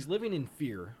 And he's living in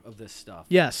fear of this stuff.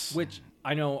 Yes. Which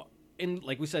I know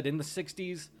like we said, in the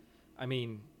 60s, I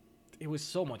mean, it was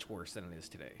so much worse than it is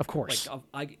today. Of course.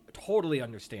 I totally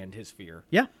understand his fear.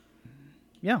 Yeah.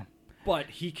 Yeah. But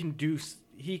he can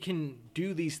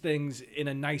do these things in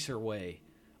a nicer way,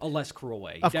 a less cruel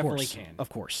way. He definitely can. Of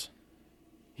course.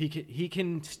 He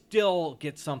can still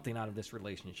get something out of this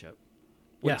relationship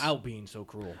without being so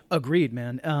cruel. Agreed,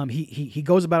 man. He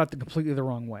goes about it completely the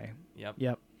wrong way.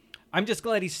 Yep. I'm just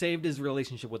glad he saved his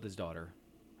relationship with his daughter.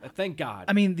 Thank God.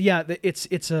 I mean,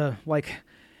 it's a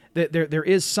there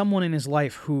is someone in his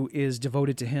life who is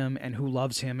devoted to him and who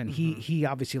loves him, and he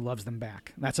obviously loves them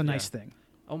back. That's a nice thing.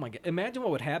 Oh my God! Imagine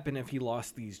what would happen if he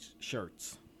lost these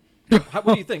shirts. What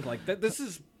do you think?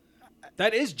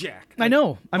 That is Jack. I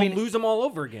know. I mean, lose them all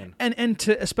over again. And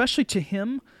especially to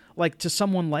him, to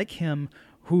someone like him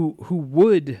who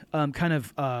would kind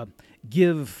of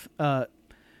give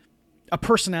a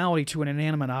personality to an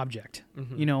inanimate object.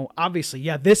 You know, obviously,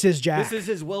 this is Jack. This is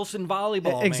his Wilson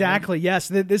volleyball. Exactly. Man. Yes.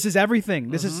 This is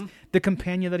everything. This is the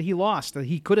companion that he lost, that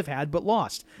he could have had but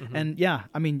lost. And yeah,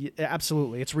 I mean,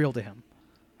 absolutely, it's real to him.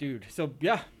 Dude. So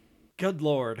yeah, good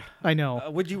Lord. I know.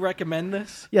 Would you recommend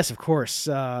this? Yes, of course.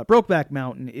 Brokeback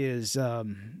Mountain is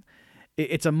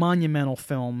it's a monumental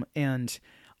film, and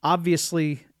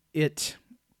obviously it's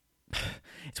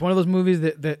one of those movies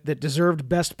that deserved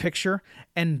Best Picture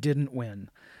and didn't win.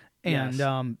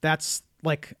 And that's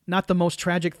like not the most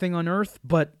tragic thing on earth,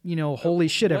 but you know, holy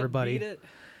shit, everybody. Beat it?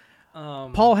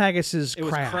 Paul Haggis's It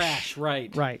Crash. was Crash,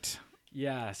 right? Right.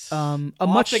 Yes.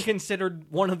 Much considered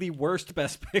one of the worst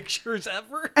Best Pictures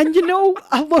ever. And you know,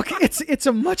 look, it's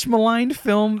a much maligned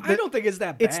film. I don't think it's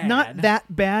that bad. It's not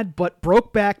that bad, but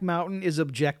Brokeback Mountain is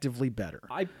objectively better.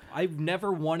 I've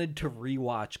never wanted to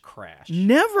rewatch Crash.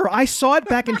 Never. I saw it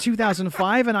back in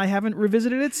 2005, and I haven't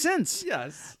revisited it since.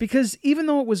 Yes. Because even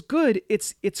though it was good, it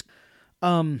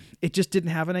just didn't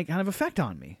have any kind of effect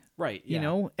on me. Right. Yeah. You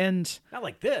know, and not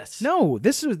like this. No,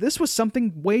 this was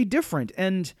something way different.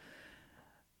 And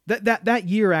that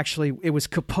year, actually, it was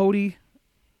Capote,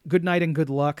 Good Night and Good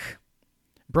Luck,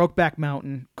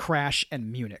 Brokeback Crash,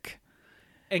 and Munich.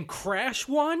 And Crash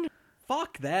won?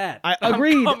 Fuck that.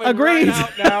 Agreed. Right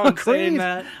out now and saying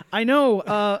that. I know.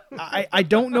 I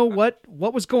don't know what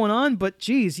was going on, but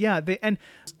geez, yeah. And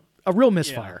a real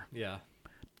misfire. Yeah.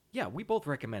 Yeah, we both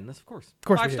recommend this, of course. Of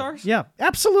course 5 we do. stars? Yeah,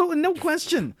 absolutely, no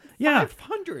question. Yeah.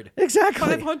 500. Exactly.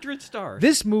 500 stars.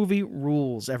 This movie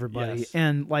rules, everybody.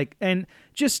 Yes. And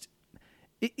just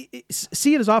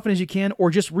see it as often as you can,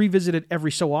 or just revisit it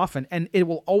every so often, and it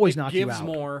will always knock you out. It gives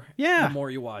more the more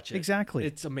you watch it. Exactly.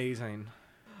 It's amazing.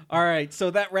 All right,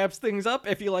 so that wraps things up.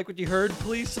 If you like what you heard,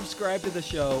 please subscribe to the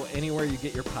show anywhere you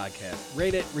get your podcast.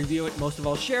 Rate it, review it, most of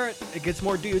all, share it. It gets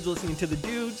more dudes listening to the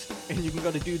dudes, and you can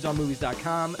go to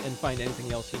dudesonmovies.com and find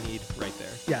anything else you need right there.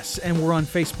 Yes, and we're on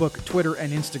Facebook, Twitter,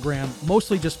 and Instagram.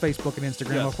 Mostly just Facebook and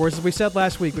Instagram, Yes. of course, as we said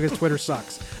last week, because Twitter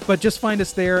sucks. But just find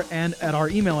us there and at our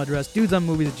email address,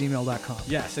 dudesonmovies@gmail.com.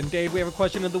 Yes, and Dave, we have a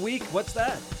question of the week. What's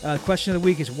that? Question of the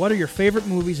week is, what are your favorite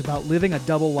movies about living a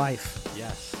double life?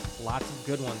 Yes. Lots of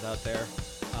good ones out there.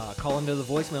 Call into the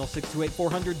voicemail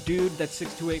 628-400-DUDE. That's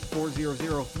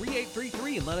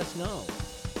 628-400-3833 and let us know.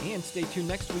 And stay tuned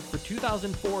next week for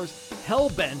 2004's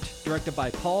Hellbent, directed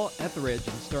by Paul Etheridge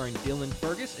and starring Dylan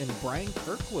Fergus and Brian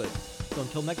Kirkwood. So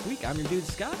until next week, I'm your dude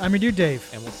Scott. I'm your dude Dave.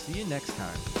 And we'll see you next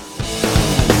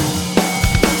time.